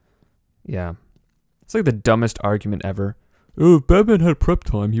 Yeah. It's like the dumbest argument ever. Oh, if Batman had prep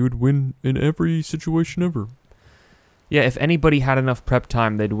time, he would win in every situation ever. Yeah, if anybody had enough prep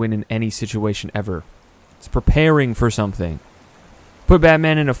time, they'd win in any situation ever. It's preparing for something. Put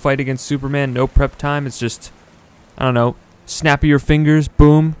Batman in a fight against Superman, no prep time, it's just, I don't know, snap of your fingers,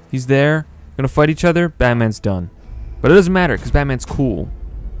 boom, he's there, gonna fight each other, Batman's done. But it doesn't matter, because Batman's cool.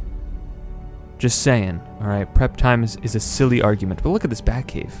 Just saying, alright, prep time is a silly argument, but look at this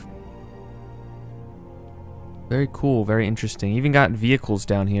Batcave. Very cool, very interesting. Even got vehicles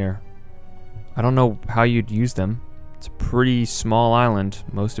down here. I don't know how you'd use them. It's a pretty small island.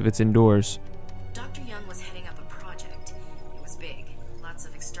 Most of it's indoors. Dr. Young was heading up a project. It was big. Lots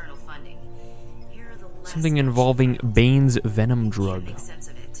of external funding. Here are the last Something involving Bane's venom Can't drug. make sense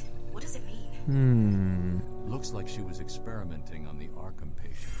of it. What does it mean? Looks like she was experimenting on the Arkham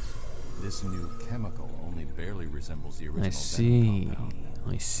patients. This new chemical only barely resembles the original I see. venom compound.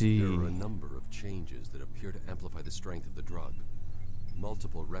 I see. There are a number of changes that appear to amplify the strength of the drug.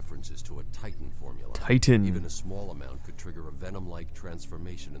 Multiple references to a Titan formula. Titan. Even a small amount could trigger a venom-like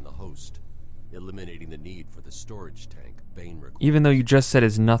transformation in the host, eliminating the need for the storage tank Bane requires. Even though you just said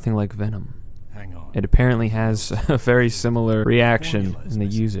it's nothing like venom. Hang on. It apparently has a very similar reaction in the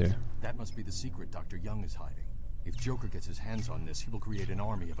user. That must be the secret Dr. Young is hiding. If Joker gets his hands on this, he will create an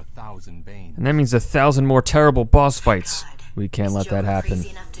army of 1,000 Banes. And that means 1,000 more terrible boss fights. We can't let that happen. Crazy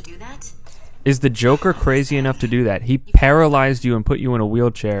enough to do that? Is the Joker crazy enough to do that? He paralyzed you and put you in a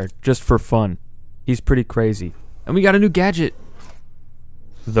wheelchair just for fun. He's pretty crazy. And we got a new gadget.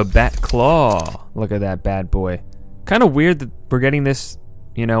 the Bat Claw. Look at that bad boy. Kind of weird that we're getting this,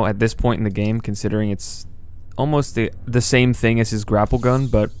 you know, at this point in the game, considering it's almost the same thing as his grapple gun,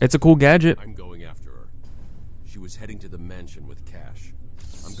 but it's a cool gadget. I'm going after her. She was heading to the mansion with cash.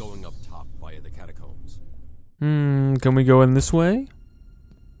 I'm going up top via the catacombs. Can we go in this way?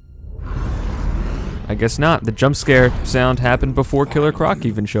 I guess not. The jump scare sound happened before Killer Croc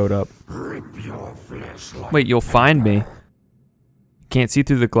even showed up. Wait, you'll find me. Can't see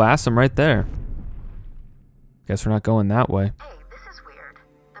through the glass? I'm right there. Guess we're not going that way. Hey, this is weird.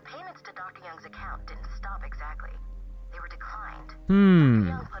 The payments to Dr. Young's account didn't stop exactly. They were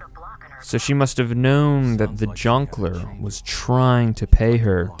declined. So she must have known that the Jonkler was trying to pay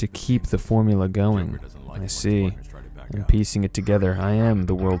her to keep the formula going. I see. I'm piecing it together. I am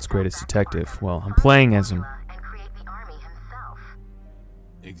the world's greatest detective. Well, I'm playing as him.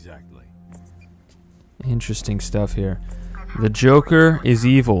 Exactly. Interesting stuff here. The Joker is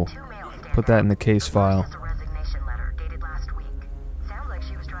evil. Put that in the case file.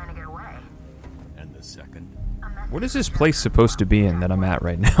 And the second? What is this place supposed to be in that I'm at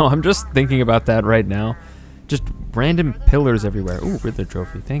right now? I'm just thinking about that right now. Just random pillars everywhere. Ooh, Riddler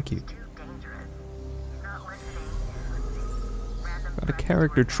trophy. Thank you. Got a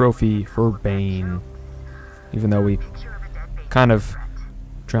character trophy for Bane. Even though we kind of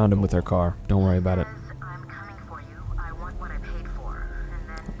drowned him with our car. Don't worry about it.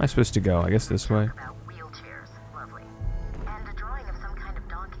 Where am I supposed to go? I guess this way.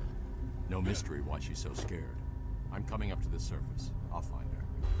 No mystery why she's so scared. I'm coming up to the surface. I'll find her.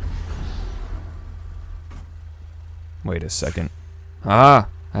 Wait a second. Ah,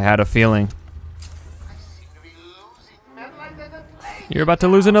 I had a feeling. You're about to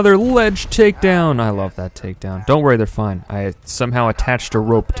lose another ledge takedown. I love that takedown. Don't worry, they're fine. I somehow attached a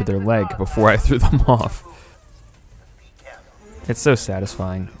rope to their leg before I threw them off. It's so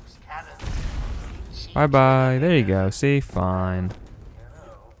satisfying. Bye-bye. There you go. See? Fine.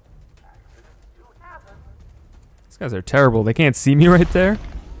 These guys are terrible. They can't see me right there.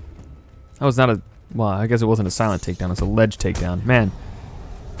 That was not a... Well, I guess it wasn't a silent takedown. It was a ledge takedown. Man.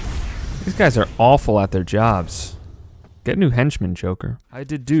 These guys are awful at their jobs. Get new henchmen, Joker. I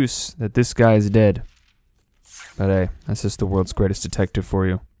deduce that this guy is dead. But hey, that's just the world's greatest detective for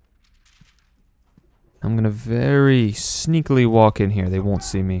you. I'm gonna very sneakily walk in here. They won't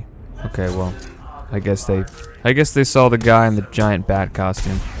see me. Okay, well, I guess they saw the guy in the giant bat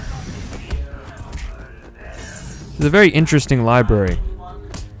costume. It's a very interesting library.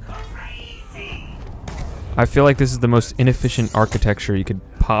 I feel like this is the most inefficient architecture you could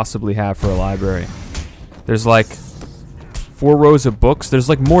possibly have for a library. There's like 4 rows of books. There's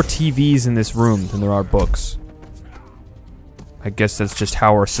like more TVs in this room than there are books. I guess that's just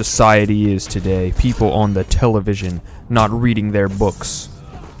how our society is today. People on the television not reading their books.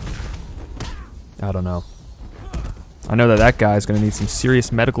 I don't know. I know that that guy is going to need some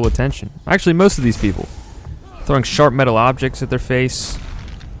serious medical attention. Actually, most of these people. Throwing sharp metal objects at their face.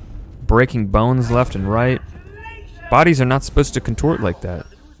 Breaking bones left and right. Bodies are not supposed to contort like that.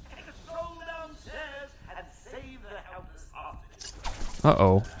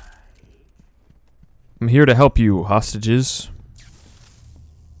 Uh-oh. I'm here to help you, hostages.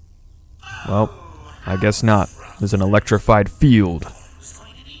 Well, I guess not. There's an electrified field.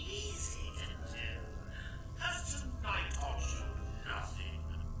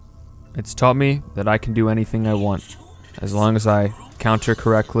 It's taught me that I can do anything I want, as long as I counter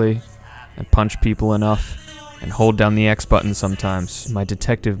correctly and punch people enough and hold down the X button sometimes. My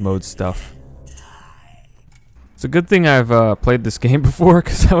detective mode stuff. It's a good thing I've played this game before,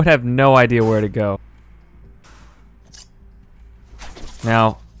 because I would have no idea where to go.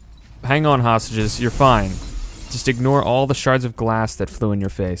 Now, hang on, hostages. You're fine. Just ignore all the shards of glass that flew in your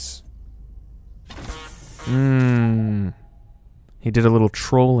face. He did a little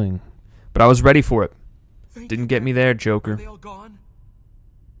trolling. But I was ready for it. Didn't get me there, Joker. Are they all gone?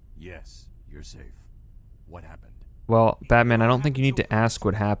 Yes, you're safe. What happened? Well, Batman, I don't think you need to ask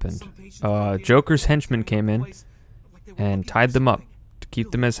what happened. Joker's henchmen came in and tied them up to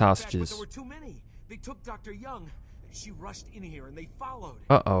keep them as hostages. There were too many. They took Dr. Young. She rushed in here and they followed.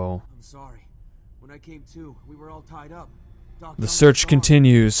 Uh-oh. I'm sorry. When I came to, we were all tied up. The search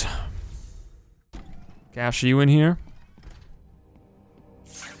continues. Cash, are you in here?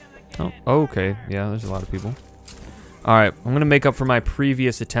 Oh, okay. Yeah, there's a lot of people. Alright, I'm gonna make up for my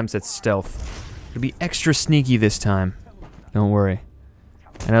previous attempts at stealth. It'll be extra sneaky this time. Don't worry.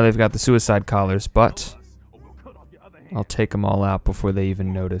 I know they've got the suicide collars, but I'll take them all out before they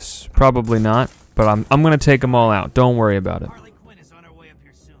even notice. Probably not, but I'm gonna take them all out. Don't worry about it. Harley Quinn is on her way up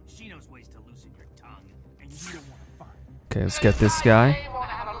here soon. She knows ways to loosen your tongue, and you don't want to find. Okay, let's get this guy.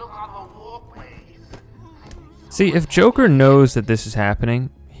 See, if Joker knows that this is happening,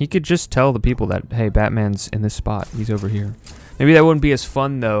 he could just tell the people that, hey, Batman's in this spot. He's over here. Maybe that wouldn't be as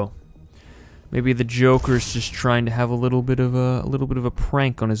fun though. Maybe the Joker's just trying to have a little bit of a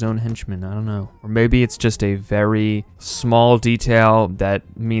prank on his own henchmen. I don't know. Or maybe it's just a very small detail that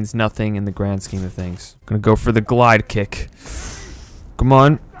means nothing in the grand scheme of things. Gonna go for the glide kick. Come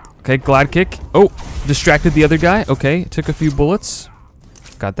on. Okay, glide kick. Oh, distracted the other guy. Okay, took a few bullets.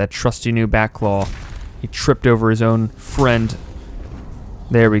 Got that trusty new back claw. He tripped over his own friend.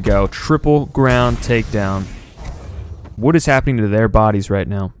 There we go. Triple ground takedown. What is happening to their bodies right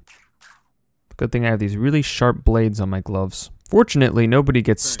now? Good thing I have these really sharp blades on my gloves. Fortunately, nobody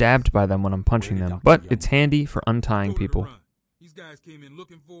gets stabbed by them when I'm punching them, but it's handy for untying people. These guys came in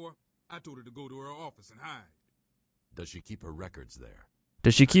looking for her. I told her to go to her office and hide. Does she keep her records there?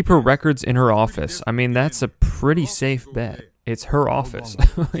 Does she keep her records in her office? I mean, that's a pretty safe bet. It's her office.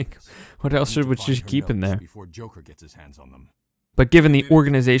 Like, what else would she keep in there? Before Joker gets his hands on them. But given the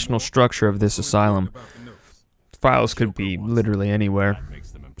organizational structure of this asylum, files could be literally anywhere.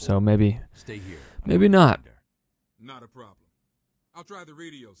 So maybe not. Not a problem. I'll try the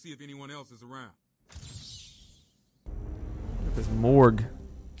radio, see if anyone else is around. Look at this morgue.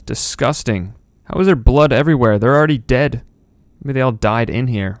 It's disgusting. How is there blood everywhere? They're already dead. Maybe they all died in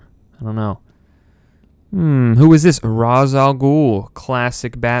here. I don't know. Who is this? Ra's al Ghul,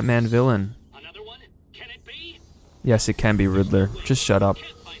 classic Batman villain. Another one? Can it be? Yes, it can be Riddler. Just shut up.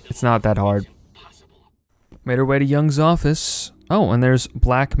 It's not that hard. Made her way to Young's office. Oh, and there's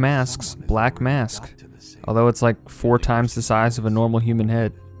Black Mask's Black Mask. Although it's like 4 times the size of a normal human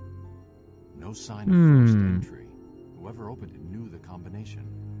head. No sign of forced entry. Whoever opened it knew the combination.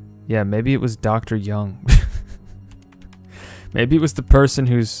 Yeah, maybe it was Dr. Young. Maybe it was the person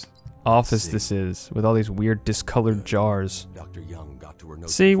whose office this is, with all these weird discolored jars. Dr. Young got to her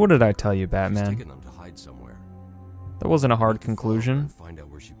notes. See, what did I tell you, Batman? She's taken them to hide somewhere. That wasn't a hard conclusion. Find out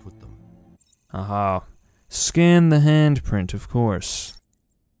where she put them. Aha. Scan the handprint, of course.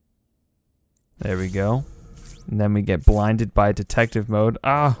 There we go. And then we get blinded by detective mode.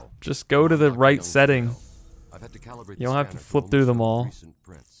 Ah, just go to the right setting. You don't have to flip through them all.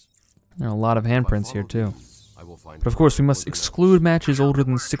 There are a lot of handprints here, too. But of course, we must exclude matches older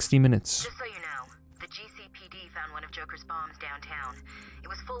than 60 minutes. Just so you know, the GCPD found one of Joker's bombs downtown. It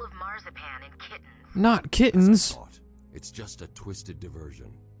was full of marzipan and kittens. Not kittens! It's just a twisted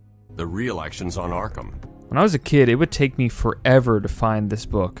diversion. The real action's on Arkham. When I was a kid, it would take me forever to find this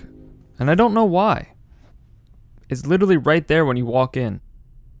book. And I don't know why. It's literally right there when you walk in.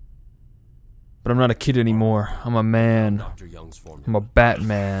 But I'm not a kid anymore. I'm a man. I'm a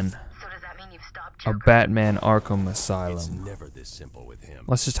Batman. A Batman Arkham Asylum. It's never this simple with him.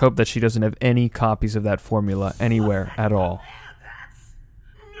 Let's just hope that she doesn't have any copies of that formula anywhere at all.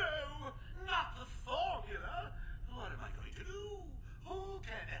 No, not the formula. What am I going to do? Who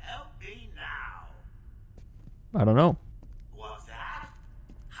can help me now? I don't know. What's that?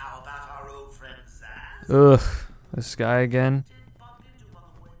 How about our old friend Zaz? Ugh, this guy again.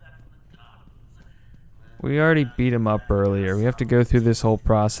 We already beat him up earlier. We have to go through this whole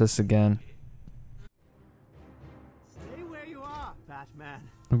process again. Stay where you are, Batman.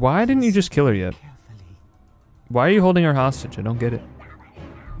 Why didn't you just kill her yet? Why are you holding her hostage? I don't get it.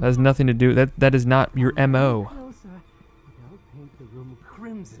 That has nothing to do. That is not your MO. Closer. They'll paint the room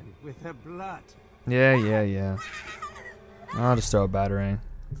crimson with her blood. Yeah. I'll just throw a batarang.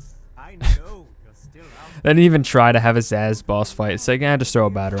 I know you're still out. They didn't even try to have a Zaz boss fight. It's like, just throw a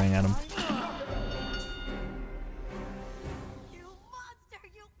batarang at him.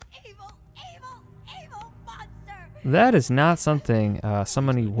 That is not something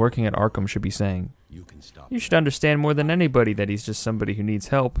somebody working at Arkham should be saying. You should understand more than anybody that he's just somebody who needs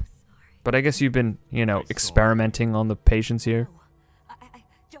help. But I guess you've been, experimenting on the patients here.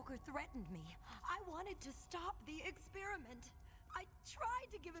 Joker threatened me. I wanted to stop the experiment. I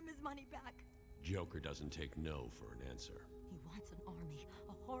tried to give him his money back. Joker doesn't take no for an answer. He wants an army,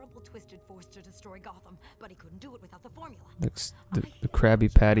 a horrible twisted force to destroy Gotham, but he couldn't do it without the formula. The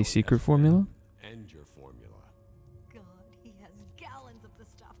Krabby Patty secret formula? And your formula. He has gallons of the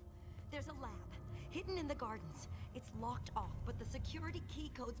stuff. There's a lab hidden in the gardens. It's locked off, but the security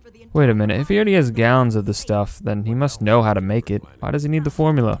key codes for the Wait a minute. If he already has gallons of the stuff, then he must know how to make it. Why does he need the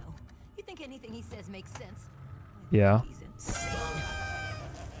formula? You think anything he says makes sense? Yeah.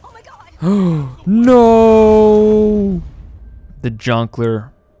 Oh my god. No! The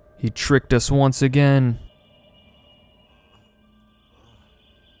Jonkler. He tricked us once again.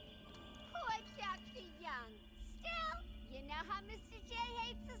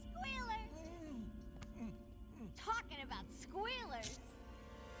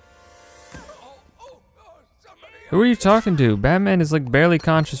 Who are you talking to? Batman is like barely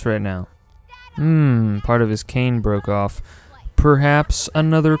conscious right now. Part of his cane broke off. Perhaps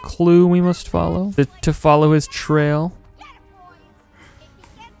another clue we must follow? To follow his trail?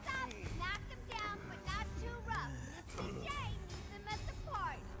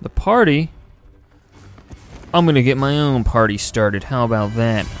 The party? I'm gonna get my own party started. How about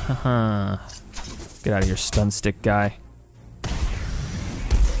that? Haha. Get out of here, stun stick guy.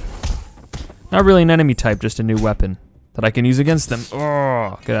 Not really an enemy type, just a new weapon that I can use against them.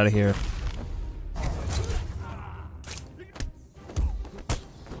 Oh, get out of here.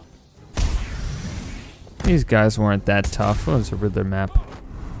 These guys weren't that tough. What was a Riddler map?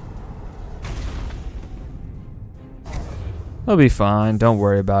 They'll be fine. Don't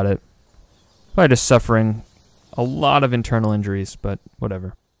worry about it. Probably just suffering a lot of internal injuries, but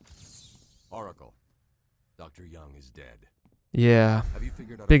whatever. Oracle, Dr. Young is dead. Yeah.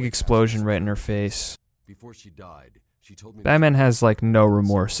 Big explosion right in her face. Before she died, she told me Batman has like no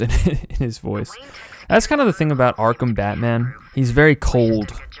remorse in his voice. That's kind of the thing about Arkham Batman. He's very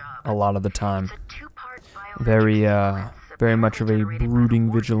cold a lot of the time. Very much of a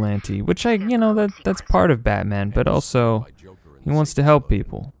brooding vigilante, which that's part of Batman, but also he wants to help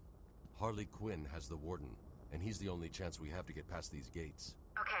people. Harley Quinn has the warden, and he's the only chance we have to get past these gates.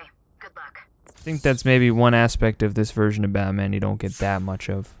 Okay, good luck. I think that's maybe one aspect of this version of Batman you don't get that much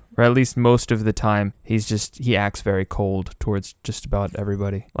of. Or at least most of the time, he acts very cold towards just about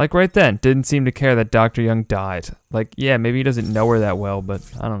everybody. Like right then, didn't seem to care that Dr. Young died. Like, yeah, maybe he doesn't know her that well, but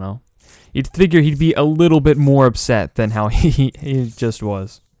I don't know. You'd figure he'd be a little bit more upset than how he just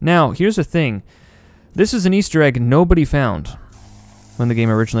was. Now, here's the thing. This is an Easter egg nobody found when the game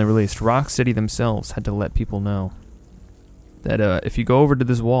originally released. Rocksteady themselves had to let people know that if you go over to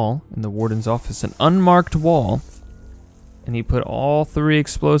this wall in the warden's office, an unmarked wall, and you put all 3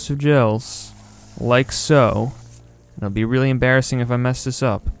 explosive gels, like so, and it'll be really embarrassing if I mess this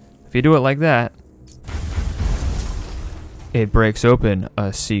up. If you do it like that, it breaks open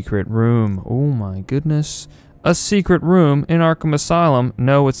a secret room. Oh my goodness. A secret room in Arkham Asylum.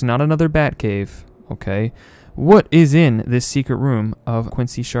 No, it's not another Batcave. Okay. What is in this secret room of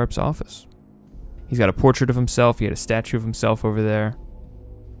Quincy Sharp's office? He's got a portrait of himself. He had a statue of himself over there.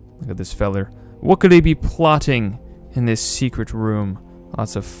 Look at this feller. What could they be plotting in this secret room?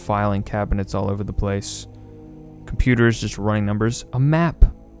 Lots of filing cabinets all over the place. Computers just running numbers. A map.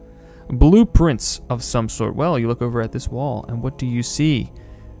 Blueprints of some sort. Well, you look over at this wall, and what do you see?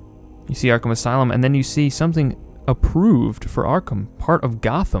 You see Arkham Asylum, and then you see something approved for Arkham, part of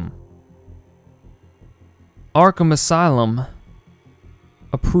Gotham. Arkham Asylum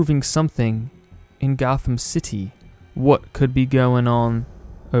approving something in Gotham City. What could be going on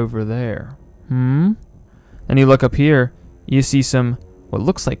over there? Then you look up here, you see some, what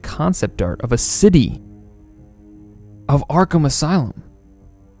looks like concept art of a city of Arkham Asylum.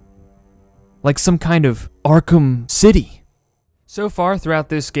 Like some kind of Arkham City. So far throughout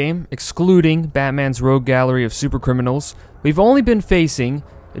this game, excluding Batman's rogue gallery of supercriminals, we've only been facing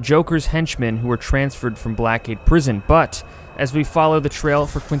the Joker's henchmen who were transferred from Blackgate Prison, but as we follow the trail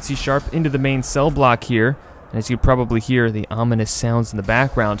for Quincy Sharp into the main cell block here, and as you probably hear the ominous sounds in the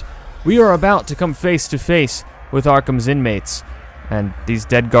background, we are about to come face to face with Arkham's inmates, and these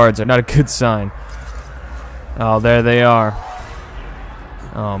dead guards are not a good sign. Oh, there they are.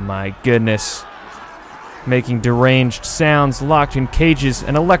 Oh my goodness. Making deranged sounds, locked in cages,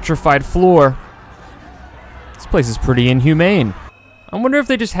 an electrified floor. This place is pretty inhumane. I wonder if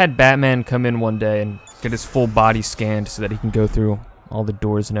they just had Batman come in one day and get his full body scanned so that he can go through all the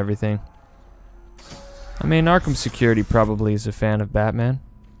doors and everything. I mean, Arkham Security probably is a fan of Batman.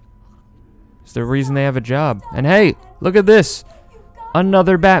 It's the reason they have a job. And hey, look at this.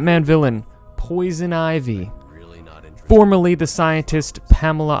 Another Batman villain, Poison Ivy. Formerly the scientist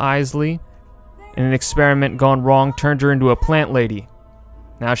Pamela Isley, in an experiment gone wrong, turned her into a plant lady.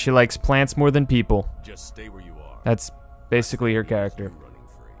 Now she likes plants more than people. Just stay where you are. That's basically her character.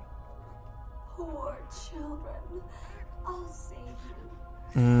 Poor children. I'll save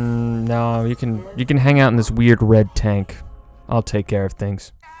you. No, you can hang out in this weird red tank. I'll take care of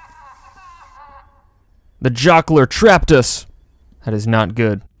things. The Jockler trapped us. That is not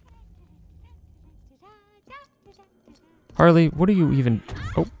good. Harley, what are you even...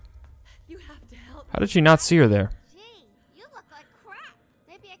 Oh. How did she not see her there? You look like crap.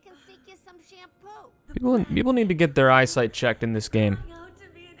 Maybe I can sneak you some shampoo. People need to get their eyesight checked in this game.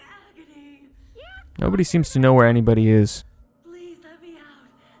 Nobody seems to know where anybody is. Please let me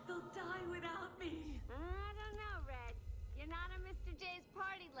out. They'll die without me. I don't know, Red. You're not on Mr. J's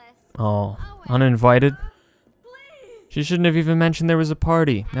party list. Oh, uninvited? She shouldn't have even mentioned there was a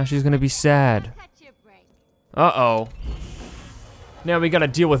party. Now she's gonna be sad. Uh-oh. Now we gotta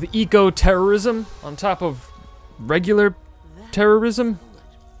deal with eco-terrorism on top of regular terrorism.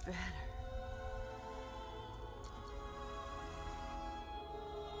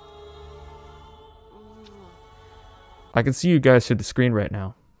 I can see you guys through the screen right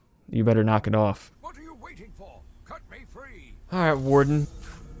now. You better knock it off. What are you waiting for? Cut me free. Alright, Warden.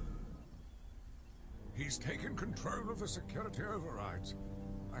 He's taken control of the security overrides.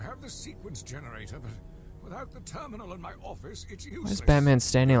 I have the sequence generator, but without the terminal in my office, it's useless. Why is Batman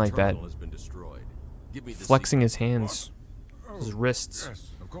standing like that? Has been destroyed. Give me the Flexing his sequence. hands. His wrists. Yes,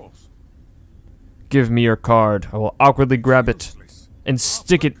 of course. Give me your card. I will awkwardly grab it and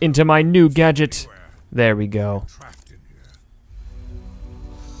stick it into my new gadget. There we go.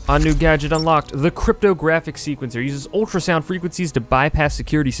 A new gadget unlocked. The cryptographic sequencer uses ultrasound frequencies to bypass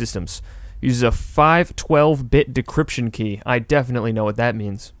security systems. Uses a 512-bit decryption key. I definitely know what that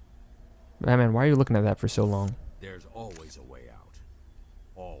means. Batman, why are you looking at that for so long? There's always a way out.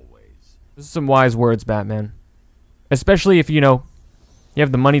 Always. This is some wise words, Batman. Especially if, you know, you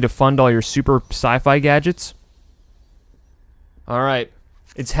have the money to fund all your super sci-fi gadgets. Alright.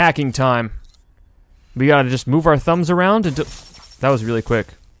 It's hacking time. We gotta just move our thumbs around until... That was really quick.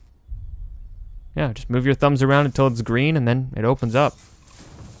 Yeah, just move your thumbs around until it's green, and then it opens up.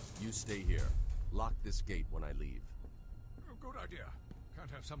 You stay here. Lock this gate when I leave. Oh, good idea.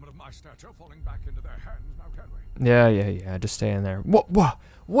 Can't have someone of my stature falling back into their hands now, can we? Yeah, just stay in there. What?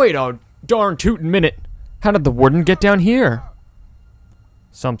 Wait a darn tootin' minute. How did the Warden get down here?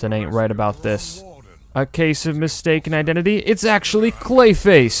 Something ain't right about this. A case of mistaken identity? It's actually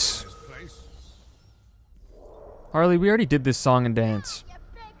Clayface. Harley, we already did this song and dance.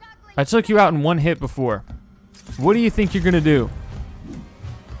 I took you out in one hit before. What do you think you're gonna do?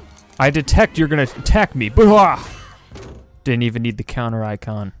 I detect you're gonna attack me. Blah! Didn't even need the counter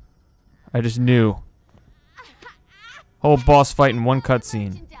icon. I just knew. Whole boss fight in one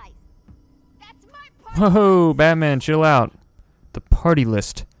cutscene. Whoa, Batman, chill out. The party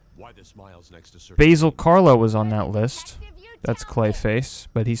list. Basil Carlo was on that list. That's Clayface,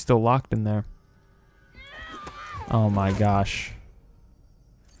 but he's still locked in there. Oh my gosh.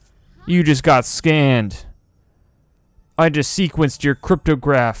 You just got scanned. I just sequenced your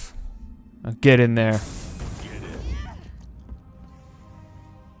cryptograph. Now get in there.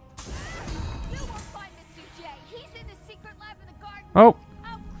 Oh.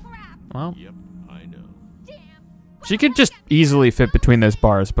 Well. Yep, I know. She could just easily fit between those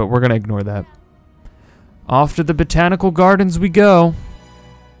bars, but we're gonna ignore that. Off to the botanical gardens we go.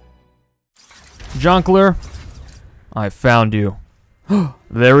 Jonkler, I found you.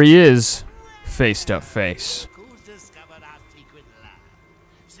 There he is, face to face.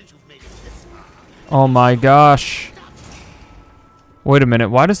 Oh my gosh. Wait a minute,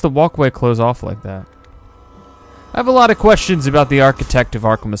 why does the walkway close off like that? I have a lot of questions about the architect of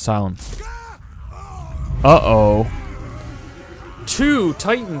Arkham Asylum. Uh-oh. 2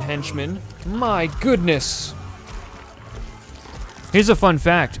 Titan henchmen? My goodness. Here's a fun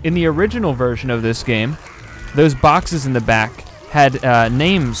fact. In the original version of this game, those boxes in the back had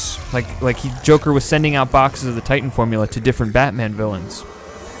names, Joker was sending out boxes of the Titan formula to different Batman villains.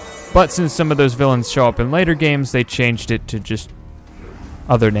 But since some of those villains show up in later games, they changed it to just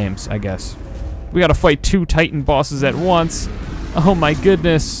other names, I guess. We gotta fight 2 Titan bosses at once. Oh my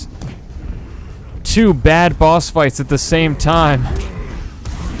goodness. 2 bad boss fights at the same time.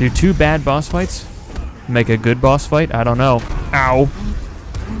 Do 2 bad boss fights make a good boss fight? I don't know. Ow.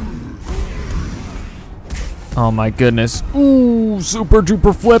 Oh my goodness. Ooh, super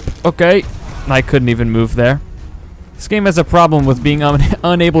duper flip. Okay. I couldn't even move there. This game has a problem with being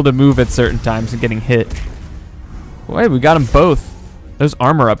unable to move at certain times and getting hit. Wait, we got them both. Those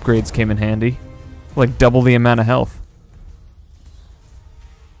armor upgrades came in handy. Like double the amount of health.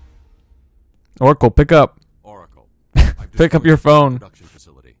 Oracle, pick up. Oracle. Pick up your phone. Production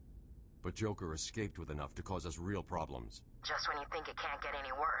facility. But Joker escaped with enough to cause us real problems. Just when you think it can't get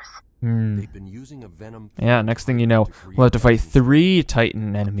any worse. They've been using a venom. Yeah, next thing you know, we'll have to fight 3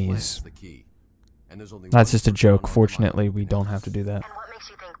 Titan enemies. That's just a joke. Fortunately, we don't have to do that. And what makes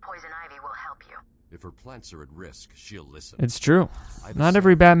you think Poison Ivy will help you? If her plants are at risk, she'll listen. It's true. Not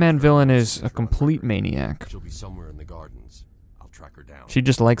every Batman villain is a complete maniac. She'll be somewhere in the gardens. I'll track her down. She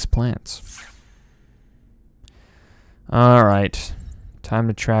just likes plants. Alright. Time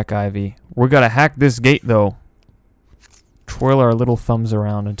to track Ivy. We're gonna hack this gate, though. Twirl our little thumbs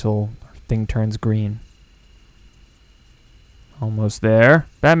around until our thing turns green. Almost there.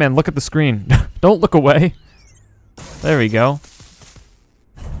 Batman, look at the screen. Don't look away. There we go.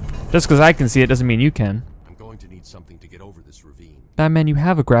 Just because I can see it doesn't mean you can. I'm going to need something to get over this ravine. Batman, you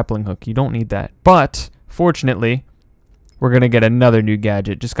have a grappling hook. You don't need that. But Fortunately, we're going to get another new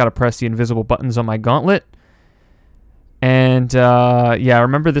gadget. Just got to press the invisible buttons on my gauntlet. And, yeah, I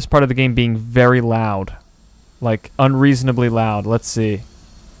remember this part of the game being very loud. Like, unreasonably loud. Let's see.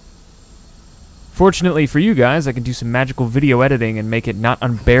 Fortunately for you guys, I can do some magical video editing and make it not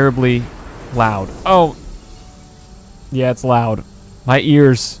unbearably loud. Oh. Yeah, it's loud. My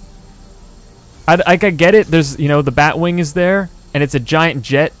ears. I get it. There's, you know, the Batwing is there, and it's a giant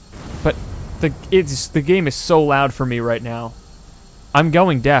jet, but the game is so loud for me right now. I'm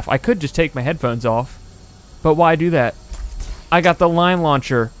going deaf. I could just take my headphones off, but why do that? I got the line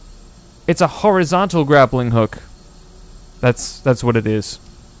launcher. It's a horizontal grappling hook. That's what it is.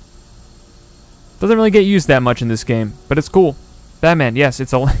 Doesn't really get used that much in this game, but it's cool. Batman, yes,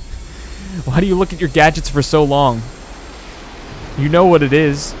 it's a... Why do you look at your gadgets for so long? You know what it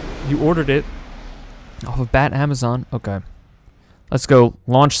is. You ordered it. Off of Bat Amazon. Okay. Let's go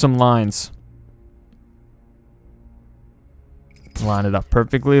launch some lines. Line it up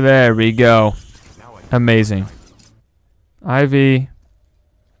perfectly. There we go. Amazing. Ivy.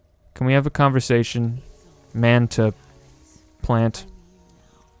 Can we have a conversation? Man to plant.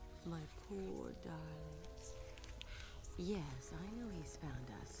 My poor darlings. Yes, I know he's found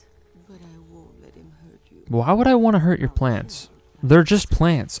us, but I won't let him hurt you. Why would I want to hurt your plants? They're just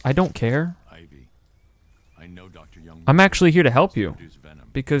plants. I don't care. I'm actually here to help you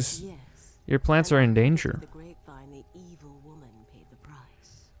because your plants are in danger.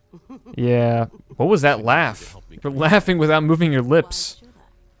 Yeah. What was that laugh? You're laughing without moving your lips.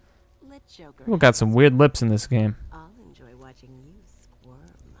 People got some weird lips in this game.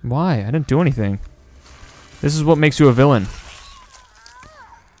 Why? I didn't do anything. This is what makes you a villain.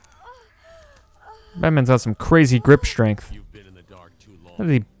 Batman's got some crazy grip strength. How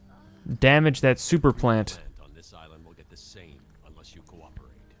did he damage that super plant?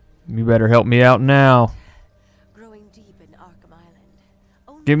 You better help me out now.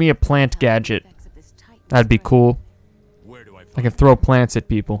 Give me a plant gadget. That'd be cool. I can throw plants at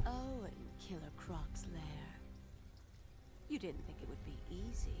people.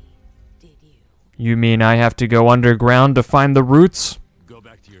 You mean I have to go underground to find the roots? Go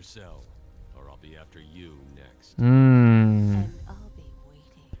back to your cell, or I'll be after you next.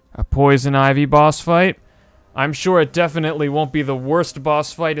 A poison ivy boss fight? I'm sure it definitely won't be the worst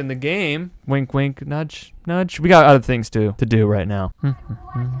boss fight in the game. Wink, wink, nudge, nudge. We got other things to do right now.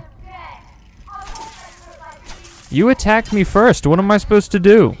 You attacked me first. What am I supposed to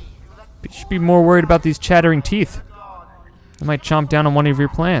do? You should be more worried about these chattering teeth. I might chomp down on one of your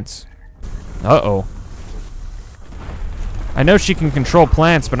plants. Uh-oh. I know she can control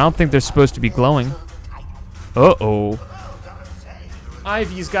plants, but I don't think they're supposed to be glowing. Uh-oh.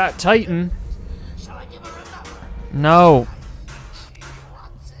 Ivy's got Titan. No.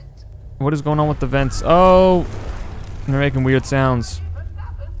 What is going on with the vents? Oh. They're making weird sounds.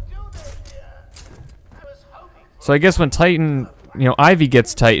 So I guess when Titan, you know, Ivy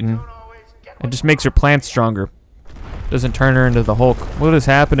gets Titan, it just makes her plant stronger. Doesn't turn her into the Hulk. What is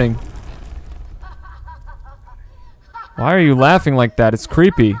happening? Why are you laughing like that? It's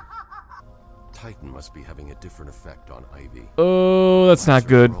creepy. Titan must be having a different effect on Ivy. Oh, that's not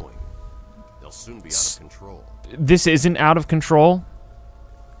good. They'll soon be out of control. This isn't out of control.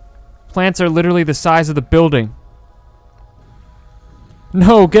 Plants are literally the size of the building.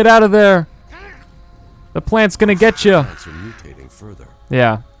 No, get out of there. The plant's gonna get you. Plants are mutating further.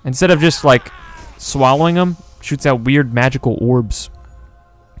 Yeah, instead of just like swallowing them, shoots out weird magical orbs.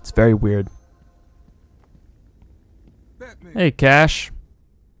 It's very weird. Hey, Cash.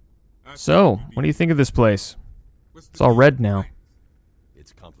 So, what do you think of this place? It's all red now.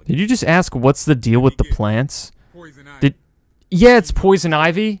 Did you just ask what's the deal with the plants? Yeah, it's poison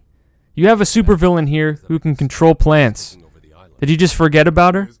ivy. You have a supervillain here who can control plants. Did you just forget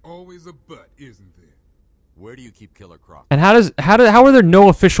about her? Where do you keep Killer Croc? And how are there no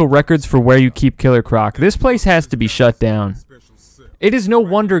official records for where you keep Killer Croc? This place has to be shut down. It is no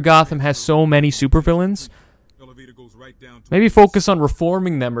wonder Gotham has so many supervillains. Maybe focus on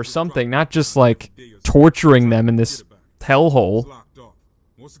reforming them or something, not just like torturing them in this hellhole.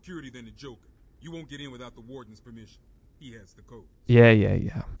 More security than the Joker. You won't get in without the warden's permission. He has the code.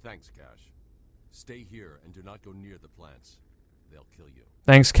 Yeah. Thanks, Cash. Stay here and do not go near the plants. They'll kill you.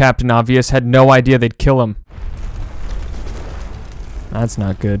 Thanks, Captain Obvious. Had no idea they'd kill him. That's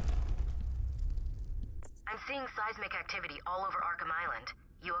not good. I'm seeing seismic activity all over Arkham Island.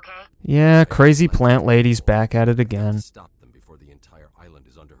 You okay? Yeah, crazy plant lady's back at it again. Stop them before the entire island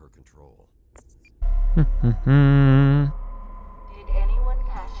is under her control.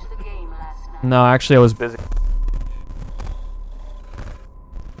 No, actually I was busy.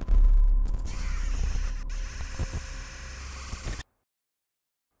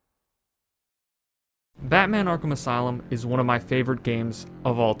 Batman Arkham Asylum is one of my favorite games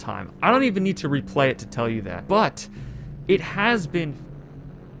of all time. I don't even need to replay it to tell you that. But it has been...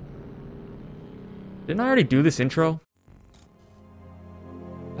 Didn't I already do this intro?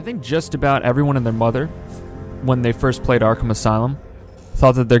 I think just about everyone and their mother, when they first played Arkham Asylum,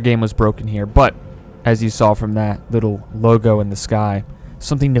 thought that their game was broken here. But, as you saw from that little logo in the sky,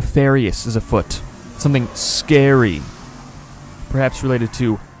 something nefarious is afoot. Something scary. Perhaps related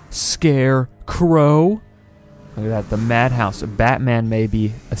to Scarecrow. Look at that, the Madhouse. A Batman may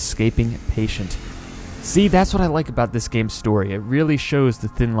be escaping patient. See, that's what I like about this game's story. It really shows the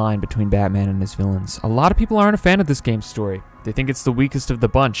thin line between Batman and his villains. A lot of people aren't a fan of this game's story. They think it's the weakest of the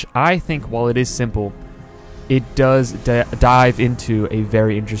bunch. I think while it is simple, it does dive into a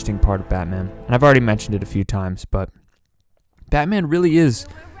very interesting part of Batman. And I've already mentioned it a few times, but Batman really is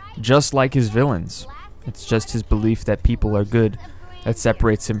just like his villains. It's just his belief that people are good that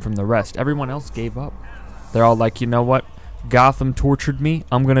separates him from the rest. Everyone else gave up. They're all like, you know what? Gotham tortured me,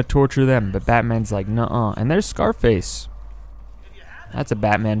 I'm gonna torture them. But Batman's like, nuh-uh. And there's Scarface. That's a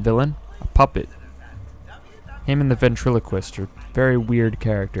Batman villain. A puppet. Him and the ventriloquist are a very weird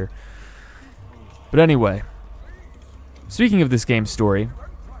character. But anyway, speaking of this game's story,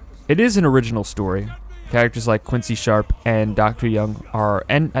 it is an original story. Characters like Quincy Sharp and Dr. Young are,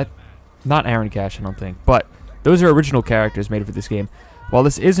 not Aaron Cash, I don't think, but those are original characters made for this game. While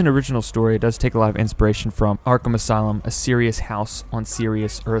this is an original story, it does take a lot of inspiration from Arkham Asylum, a serious house on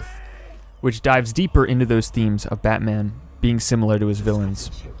serious Earth, which dives deeper into those themes of Batman being similar to his villains.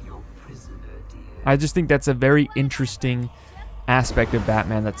 I just think that's a very interesting aspect of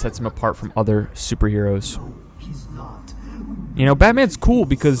Batman that sets him apart from other superheroes. You know, Batman's cool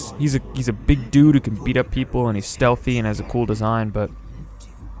because he's a big dude who can beat up people and he's stealthy and has a cool design, but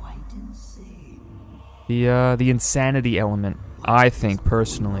the insanity element, I think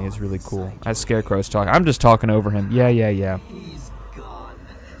personally, is really cool. As Scarecrow's talking, I'm just talking over him. Yeah. He's gone.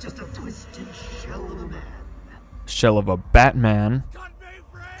 Just a twisted shell of a man. Shell of a Batman.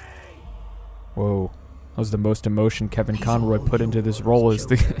 Whoa, that was the most emotion Kevin Conroy put into this role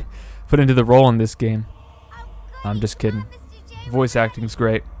put into the role in this game. I'm just kidding. Voice acting's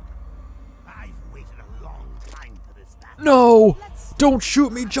great. No! Don't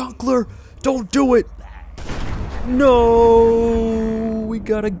shoot me, Junkler! Don't do it! No! We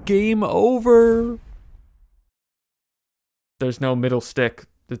got a game over! There's no middle stick.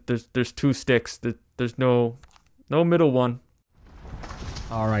 There's two sticks. There's no middle one.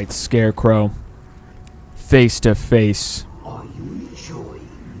 Alright, Scarecrow. Face to face. Are you enjoying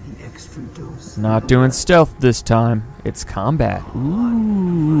the extra dose? Not doing stealth this time. It's combat.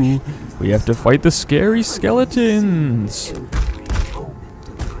 Ooh. We have to fight the scary skeletons.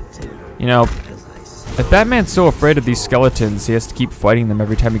 You know, if Batman's so afraid of these skeletons, he has to keep fighting them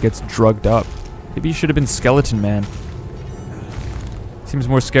every time he gets drugged up. Maybe he should have been Skeleton Man. Seems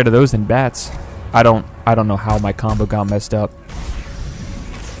more scared of those than bats. I don't know how my combo got messed up.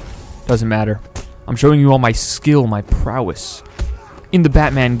 Doesn't matter. I'm showing you all my skill, my prowess in the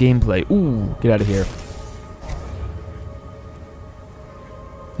Batman gameplay. Ooh, get out of here.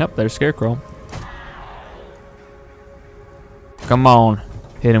 Yep, there's Scarecrow. Come on,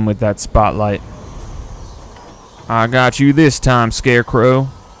 hit him with that spotlight. I got you this time, Scarecrow.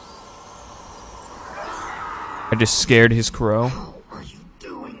 I just scared his crow. How are you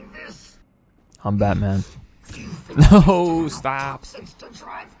doing this? I'm Batman. No, stop. To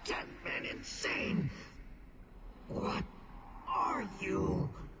drive 10 men insane. What are you?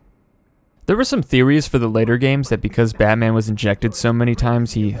 There were some theories for the later games that because Batman was injected so many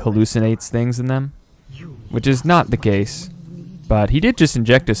times, he hallucinates things in them, which is not the case. But he did just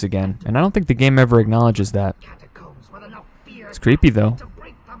inject us again, and I don't think the game ever acknowledges that. It's creepy, though.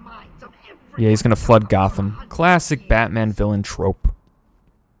 Yeah, he's gonna flood Gotham. Classic Batman villain trope.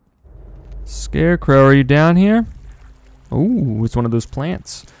 Scarecrow, are you down here? Ooh, it's one of those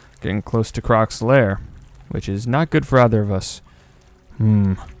plants. Getting close to Croc's lair, which is not good for either of us.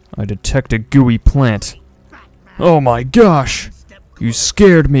 I detect a gooey plant. Oh my gosh! You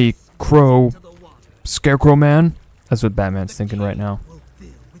scared me, Crow. Scarecrow Man? That's what Batman's thinking right now.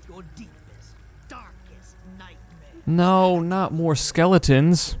 No, not more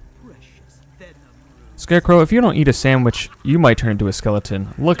skeletons. Scarecrow, if you don't eat a sandwich, you might turn into a skeleton.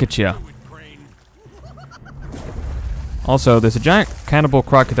 Look at ya. Also, there's a giant cannibal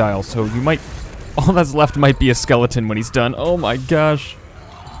crocodile, so you might... all that's left might be a skeleton when he's done. Oh my gosh.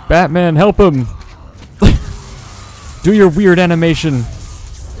 Batman, help him! Do your weird animation.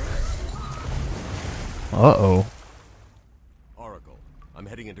 Uh-oh. Oracle, I'm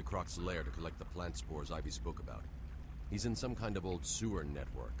heading into Croc's lair to collect the plant spores Ivy spoke about. He's in some kind of old sewer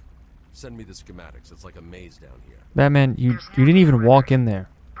network. Send me the schematics. It's like a maze down here. Batman, you didn't even walk in there.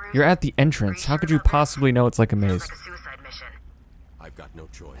 You're at the entrance. How could you possibly know it's like a maze? I've got no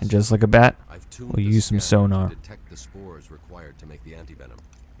choice. And just like a bat, I've tuned we'll the use some scanner sonar. to detect the spores required to make the antivenom.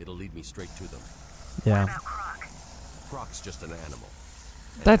 It'll lead me straight to them. Yeah. Croc's just an animal.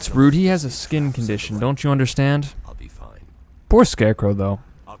 That's rude. He has a skin condition. Don't you understand? I'll be fine. Poor Scarecrow, though.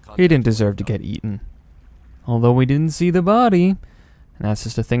 He didn't deserve to get eaten. Although we didn't see the body. And that's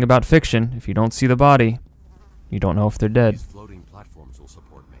just a thing about fiction. If you don't see the body, you don't know if they're dead. These floating platforms will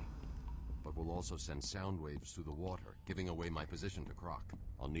support me, but will also send sound waves through the water, giving away my position to Croc.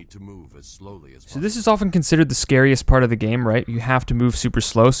 I'll need to move as slowly as possible. So this is often considered the scariest part of the game, right? You have to move super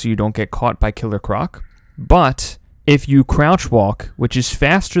slow so you don't get caught by Killer Croc. But if you crouch walk, which is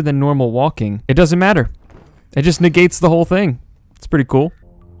faster than normal walking, it doesn't matter. It just negates the whole thing. It's pretty cool.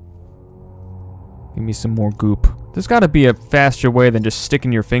 Give me some more goop. There's got to be a faster way than just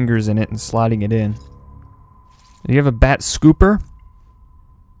sticking your fingers in it and sliding it in. Do you have a bat scooper?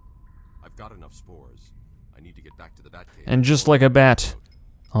 I've got enough spores. I need to get back to the Batcave. And just like a bat,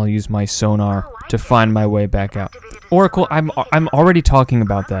 I'll use my sonar to find my way back out. Oracle, I'm already talking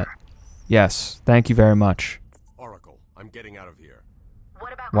about that. Yes, thank you very much. Oracle, I'm getting out of here.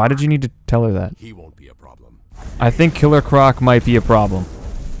 Why did you need to tell her that? He won't be a problem. I think Killer Croc might be a problem.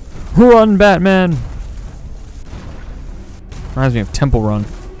 Run, Batman! Reminds me of Temple Run.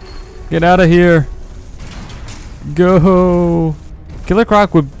 Get out of here! Go! Killer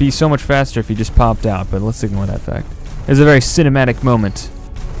Croc would be so much faster if he just popped out, but let's ignore that fact. It's a very cinematic moment.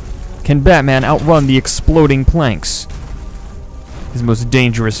 Can Batman outrun the exploding planks? His most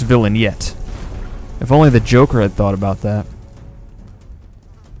dangerous villain yet. If only the Joker had thought about that.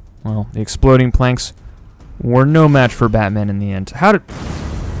 Well, the exploding planks were no match for Batman in the end. How did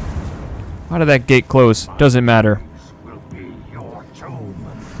that gate close? Doesn't matter.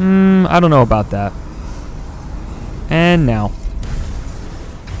 I don't know about that. And now.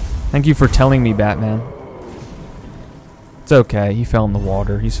 Thank you for telling me, Batman. It's okay. He fell in the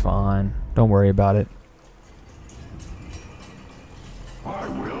water. He's fine. Don't worry about it. I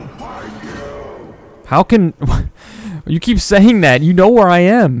will find you. How can... You keep saying that. You know where I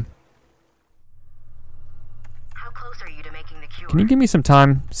am. How close are you to making the cure? Can you give me some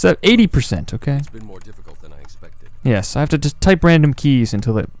time? 80%, okay? It's been more difficult than I expected. Yes, I have to just type random keys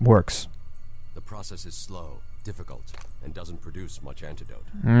until it works. The process is slow, difficult, and doesn't produce much antidote.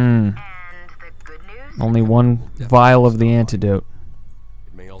 And the good news? Only one vial of the antidote.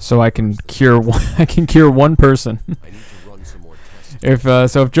 So I can cure one, I can cure one person. If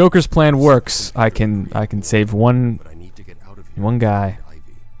Joker's plan works, I can save one guy.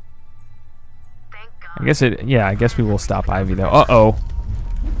 I guess we will stop Ivy though. Uh-oh.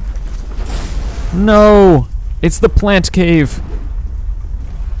 No! It's the plant cave.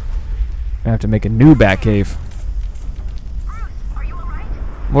 I have to make a new bat cave.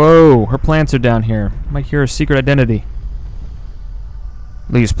 Whoa, her plants are down here. Might hear her secret identity.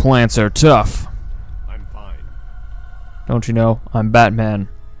 These plants are tough. I'm fine. Don't you know? I'm Batman.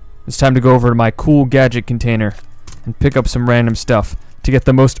 It's time to go over to my cool gadget container and pick up some random stuff to get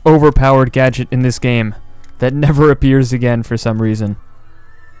the most overpowered gadget in this game that never appears again for some reason.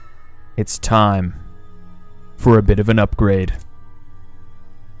 It's time for a bit of an upgrade.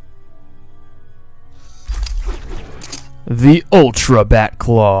 The Ultra Bat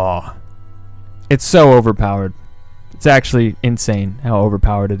Claw. It's so overpowered. It's actually insane how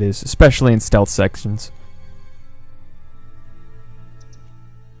overpowered it is, especially in stealth sections.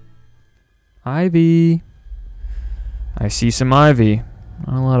 Ivy. I see some ivy.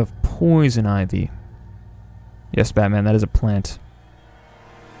 Not a lot of poison ivy. Yes, Batman, that is a plant.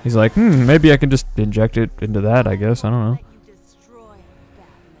 He's like, maybe I can just inject it into that, I guess. I don't know.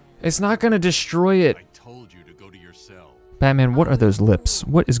 It's not gonna destroy it. I told you to go to your cell. Batman, what are those lips?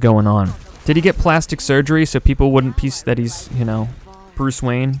 What is going on? Did he get plastic surgery so people wouldn't piece that he's, you know, Bruce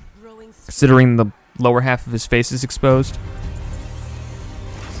Wayne? Considering the lower half of his face is exposed?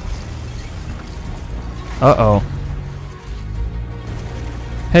 Uh-oh.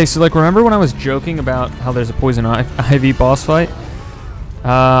 Hey, so like, remember when I was joking about how there's a Poison Ivy boss fight?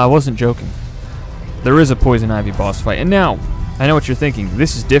 I wasn't joking. There is a Poison Ivy boss fight. And now, I know what you're thinking.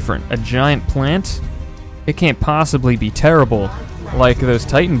 This is different. A giant plant? It can't possibly be terrible like those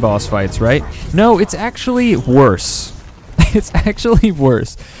Titan boss fights, right? No, it's actually worse. It's actually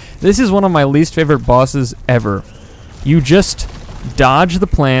worse. This is one of my least favorite bosses ever. You just dodge the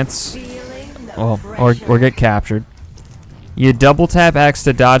plants, or get captured. You double tap X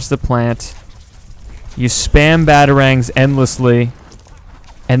to dodge the plant. You spam batarangs endlessly,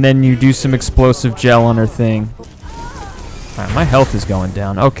 and then you do some explosive gel on her thing. Alright, my health is going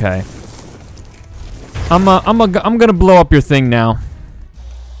down. Okay. I'm gonna blow up your thing now.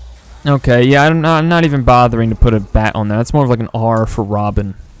 Okay, yeah, I'm not even bothering to put a bat on that. That's more of like an R for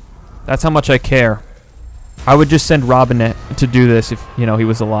Robin. That's how much I care. I would just send Robin to do this if, you know, he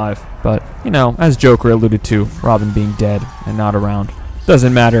was alive. But, you know, as Joker alluded to, Robin being dead and not around.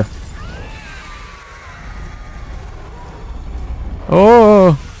 Doesn't matter.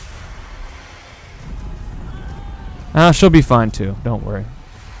 Oh! She'll be fine too, don't worry.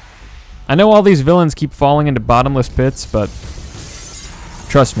 I know all these villains keep falling into bottomless pits, but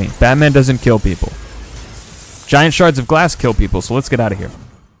trust me, Batman doesn't kill people. Giant shards of glass kill people, so let's get out of here.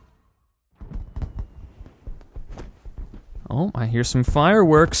 Oh, I hear some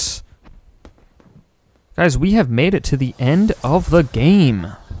fireworks. Guys, we have made it to the end of the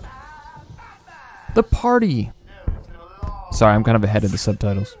game. The party. Sorry, I'm kind of ahead of the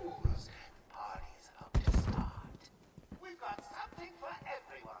subtitles.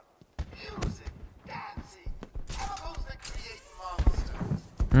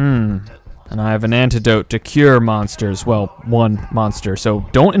 And I have an antidote to cure monsters. Well, one monster. So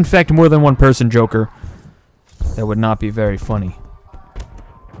don't infect more than one person, Joker. That would not be very funny.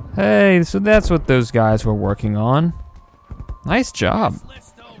 Hey, so that's what those guys were working on. Nice job.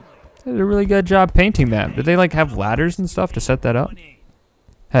 They did a really good job painting that. Did they like have ladders and stuff to set that up?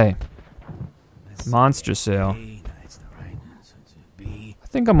 Hey. Monster sale. I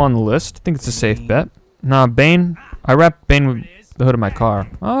think I'm on the list. I think it's a safe bet. Nah, Bane. I wrapped Bane with the hood of my car.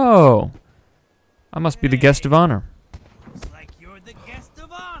 Oh. I must be the guest of honor.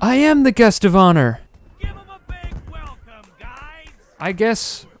 I am the guest of honor. I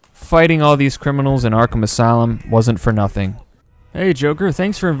guess fighting all these criminals in Arkham Asylum wasn't for nothing. Hey Joker,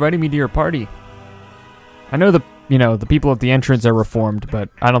 thanks for inviting me to your party. I know the people at the entrance are reformed, but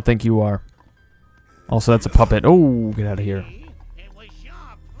I don't think you are. Also, that's a puppet. Oh, get out of here.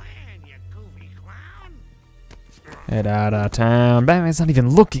 Get out of town. Batman's not even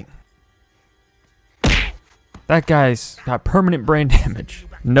looking. That guy's got permanent brain damage.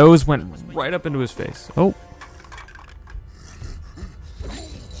 Nose went right up into his face. Oh.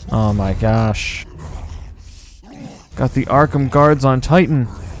 Oh my gosh. Got the Arkham guards on Titan.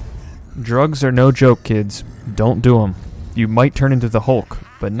 Drugs are no joke, kids. Don't do them. You might turn into the Hulk,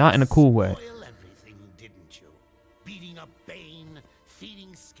 but not in a cool way.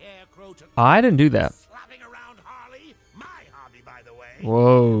 I didn't do that.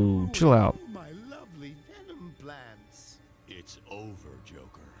 Whoa, chill out. It's over,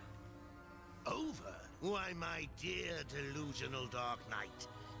 Joker. Over? Why, my dear delusional Dark Knight,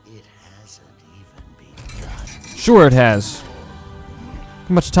 it hasn't even begun. Sure it has.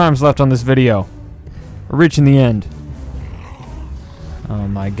 How much time's left on this video? We're reaching the end. Oh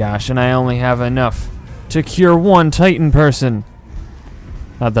my gosh, and I only have enough to cure one Titan person.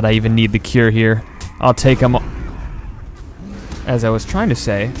 Not that I even need the cure here. I'll take them all. As I was trying to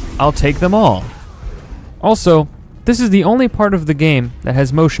say, I'll take them all. Also, this is the only part of the game that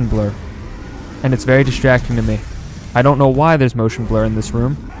has motion blur. And it's very distracting to me. I don't know why there's motion blur in this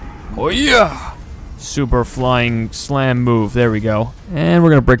room. Oh yeah! Super flying slam move. There we go. And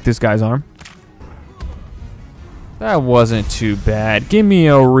we're gonna break this guy's arm. That wasn't too bad. Give me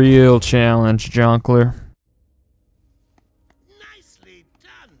a real challenge, Jonkler. Nicely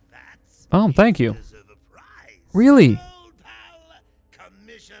done, Bats. Oh, thank you. Really?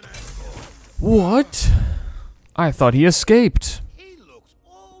 What? I thought he escaped. He looks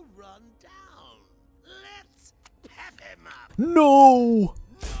all run down. Let's pep him up. No!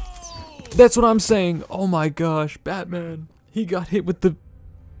 That's what I'm saying. Oh my gosh, Batman. He got hit with the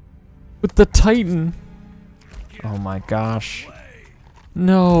Titan. Oh my gosh.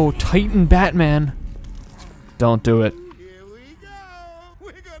 No, Titan Batman. Don't do it. Here we go.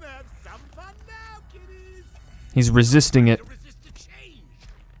 We're gonna have some fun now, kiddies. He's resisting it.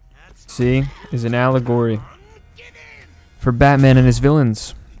 See? Is an allegory for Batman and his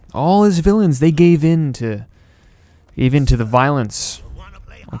villains. All his villains, they gave in to the violence.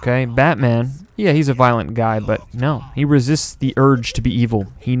 Okay? Batman, yeah, he's a violent guy, but no, he resists the urge to be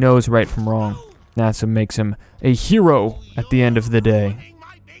evil. He knows right from wrong. That's what makes him a hero at the end of the day.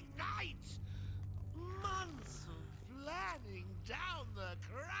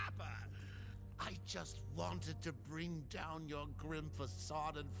 I just wanted to bring down your grim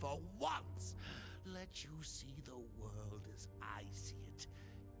facade and for once let you see the world as I see it,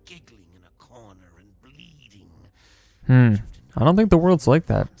 giggling in a corner and bleeding. I don't think the world's like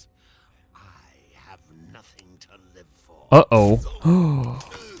that. I have nothing to live for. Uh-oh.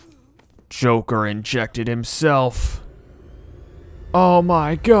 Joker injected himself. Oh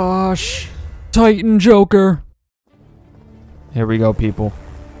my gosh. Titan Joker. Here we go, people.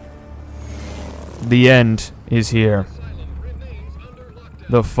 The end is here.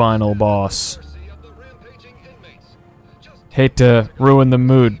 The final boss. Hate to ruin the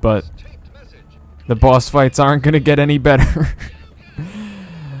mood, but the boss fights aren't gonna get any better.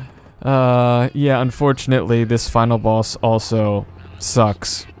 Yeah, unfortunately, this final boss also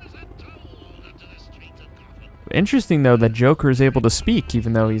sucks. Interesting, though, that Joker is able to speak,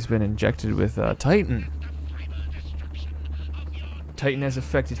 even though he's been injected with Titan. Titan has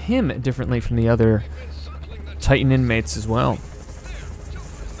affected him differently from the other Titan inmates as well.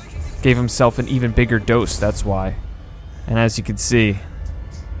 Gave himself an even bigger dose, that's why. And as you can see,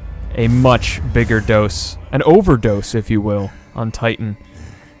 a much bigger dose. An overdose, if you will, on Titan.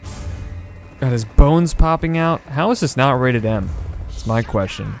 Got his bones popping out. How is this not rated M? That's my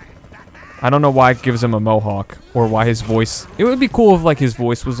question. I don't know why it gives him a mohawk, or why his voice... It would be cool if, like, his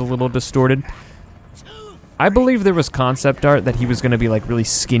voice was a little distorted. I believe there was concept art that he was going to be, like, really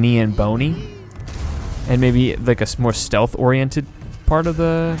skinny and bony. And maybe, like, a more stealth-oriented part of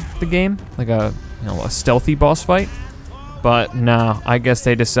the game. Like a, you know, a stealthy boss fight. But, no, I guess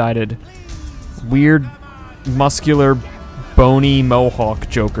they decided weird, muscular, bony mohawk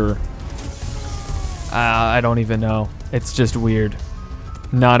Joker. I don't even know. It's just weird.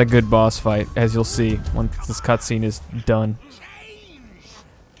 Not a good boss fight, as you'll see once this cutscene is done.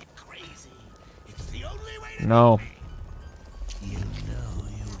 No.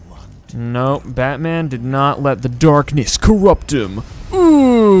 No, Batman did not let the darkness corrupt him.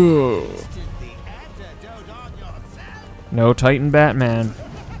 Ooh. No Titan Batman.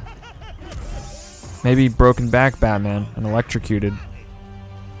 Maybe broken back Batman and electrocuted.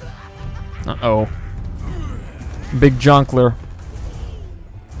 Uh-oh. Big Jonkler.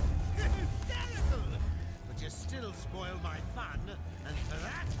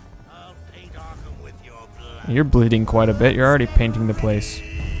 You're bleeding quite a bit. You're already painting the place.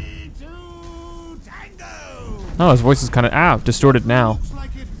 Oh, his voice is kind of distorted now.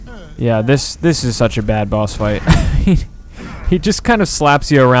 Yeah, this is such a bad boss fight. He just kind of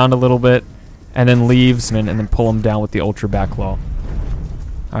slaps you around a little bit and then leaves and then pull him down with the Ultra Backlaw.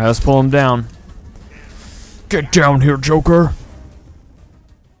 Alright, let's pull him down. Get down here, Joker!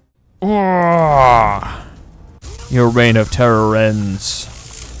 Oh, your reign of terror ends.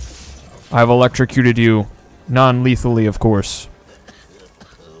 I've electrocuted you. Non-lethally, of course.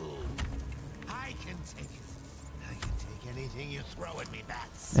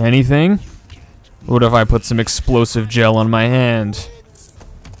 Anything? What if I put some explosive gel on my hand?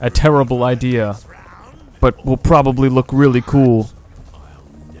 A terrible idea. But will probably look really cool.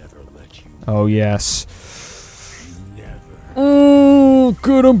 Oh, yes. Oh,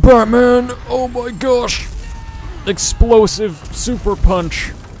 get him, Batman! Oh my gosh! Explosive super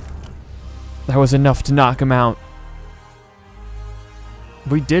punch. That was enough to knock him out.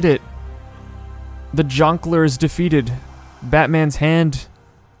 We did it. The Jonkler is defeated. Batman's hand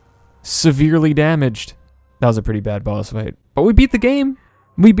severely damaged. That was a pretty bad boss fight. But we beat the game.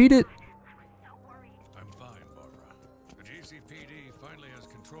 We beat it. I'm fine, Barbara. The GCPD finally has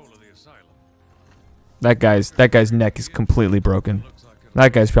control of the asylum. That guy's neck is completely broken.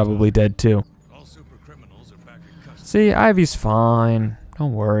 That guy's probably dead too. See, Ivy's fine.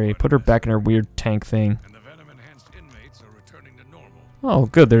 Don't worry. Put her back in her weird tank thing. Oh,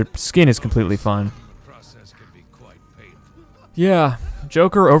 good. Their skin is completely fine. Yeah,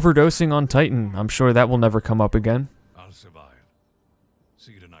 Joker overdosing on Titan. I'm sure that will never come up again. I'll survive.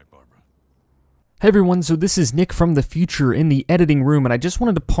 See you tonight, Barbara. Hey everyone, so this is Nick from the future in the editing room, and I just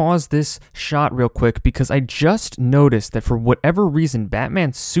wanted to pause this shot real quick because I just noticed that for whatever reason,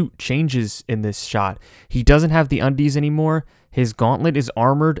 Batman's suit changes in this shot. He doesn't have the undies anymore, his gauntlet is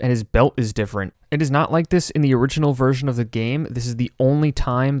armored, and his belt is different. It is not like this in the original version of the game. This is the only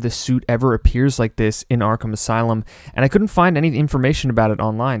time the suit ever appears like this in Arkham Asylum, and I couldn't find any information about it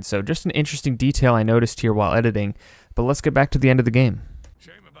online, so just an interesting detail I noticed here while editing. But let's get back to the end of the game.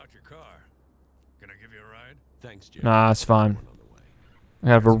 Thanks, Jim. Nah, it's fine. I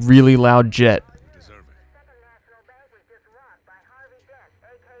have a really loud jet.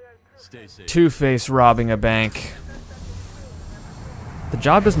 Two-Face robbing a bank. The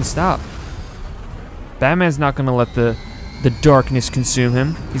job doesn't stop. Batman's not gonna let the darkness consume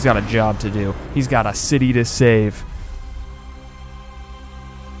him. He's got a job to do. He's got a city to save.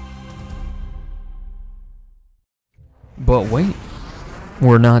 But wait,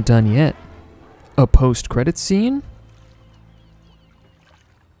 we're not done yet. A post-credit scene?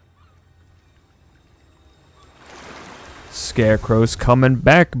 Scarecrow's coming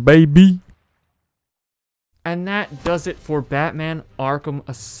back, baby. And that does it for Batman Arkham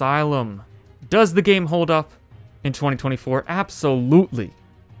Asylum. Does the game hold up in 2024? Absolutely.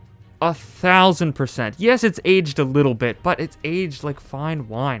 1000%. Yes, it's aged a little bit, but it's aged like fine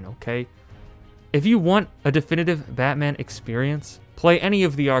wine, okay? If you want a definitive Batman experience, play any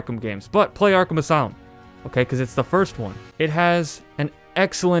of the Arkham games, but play Arkham Asylum, okay? Because it's the first one. It has an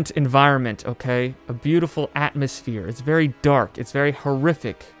excellent environment, okay? A beautiful atmosphere. It's very dark. It's very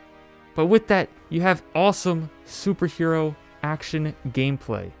horrific. But with that, you have awesome superhero action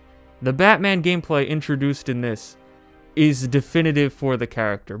gameplay. The Batman gameplay introduced in this is definitive for the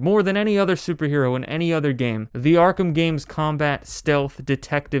character. More than any other superhero in any other game, the Arkham games combat, stealth,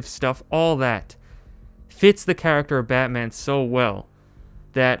 detective stuff, all that fits the character of Batman so well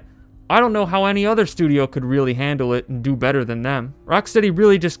that I don't know how any other studio could really handle it and do better than them. Rocksteady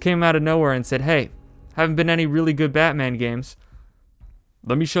really just came out of nowhere and said, hey, haven't been any really good Batman games.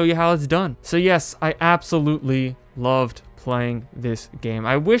 Let me show you how it's done. So yes, I absolutely loved playing this game.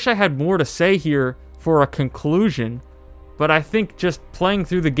 I wish I had more to say here for a conclusion, but I think just playing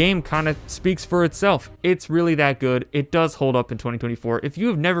through the game kind of speaks for itself. It's really that good. It does hold up in 2024. If you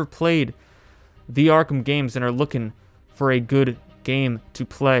have never played the Arkham games and are looking for a good game to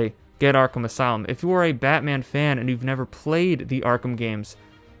play, get Arkham Asylum. If you are a Batman fan and you've never played the Arkham games,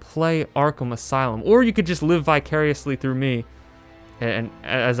 play Arkham Asylum. Or you could just live vicariously through me and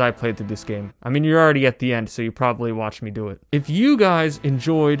as I played through this game. I mean, you're already at the end, so you probably watched me do it. If you guys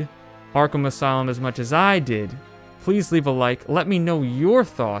enjoyed Arkham Asylum as much as I did, please leave a like. Let me know your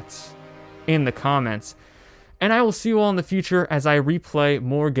thoughts in the comments. And I will see you all in the future as I replay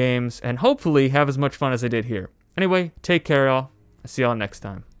more games and hopefully have as much fun as I did here. Anyway, take care, y'all. I'll see y'all next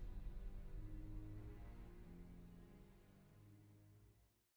time.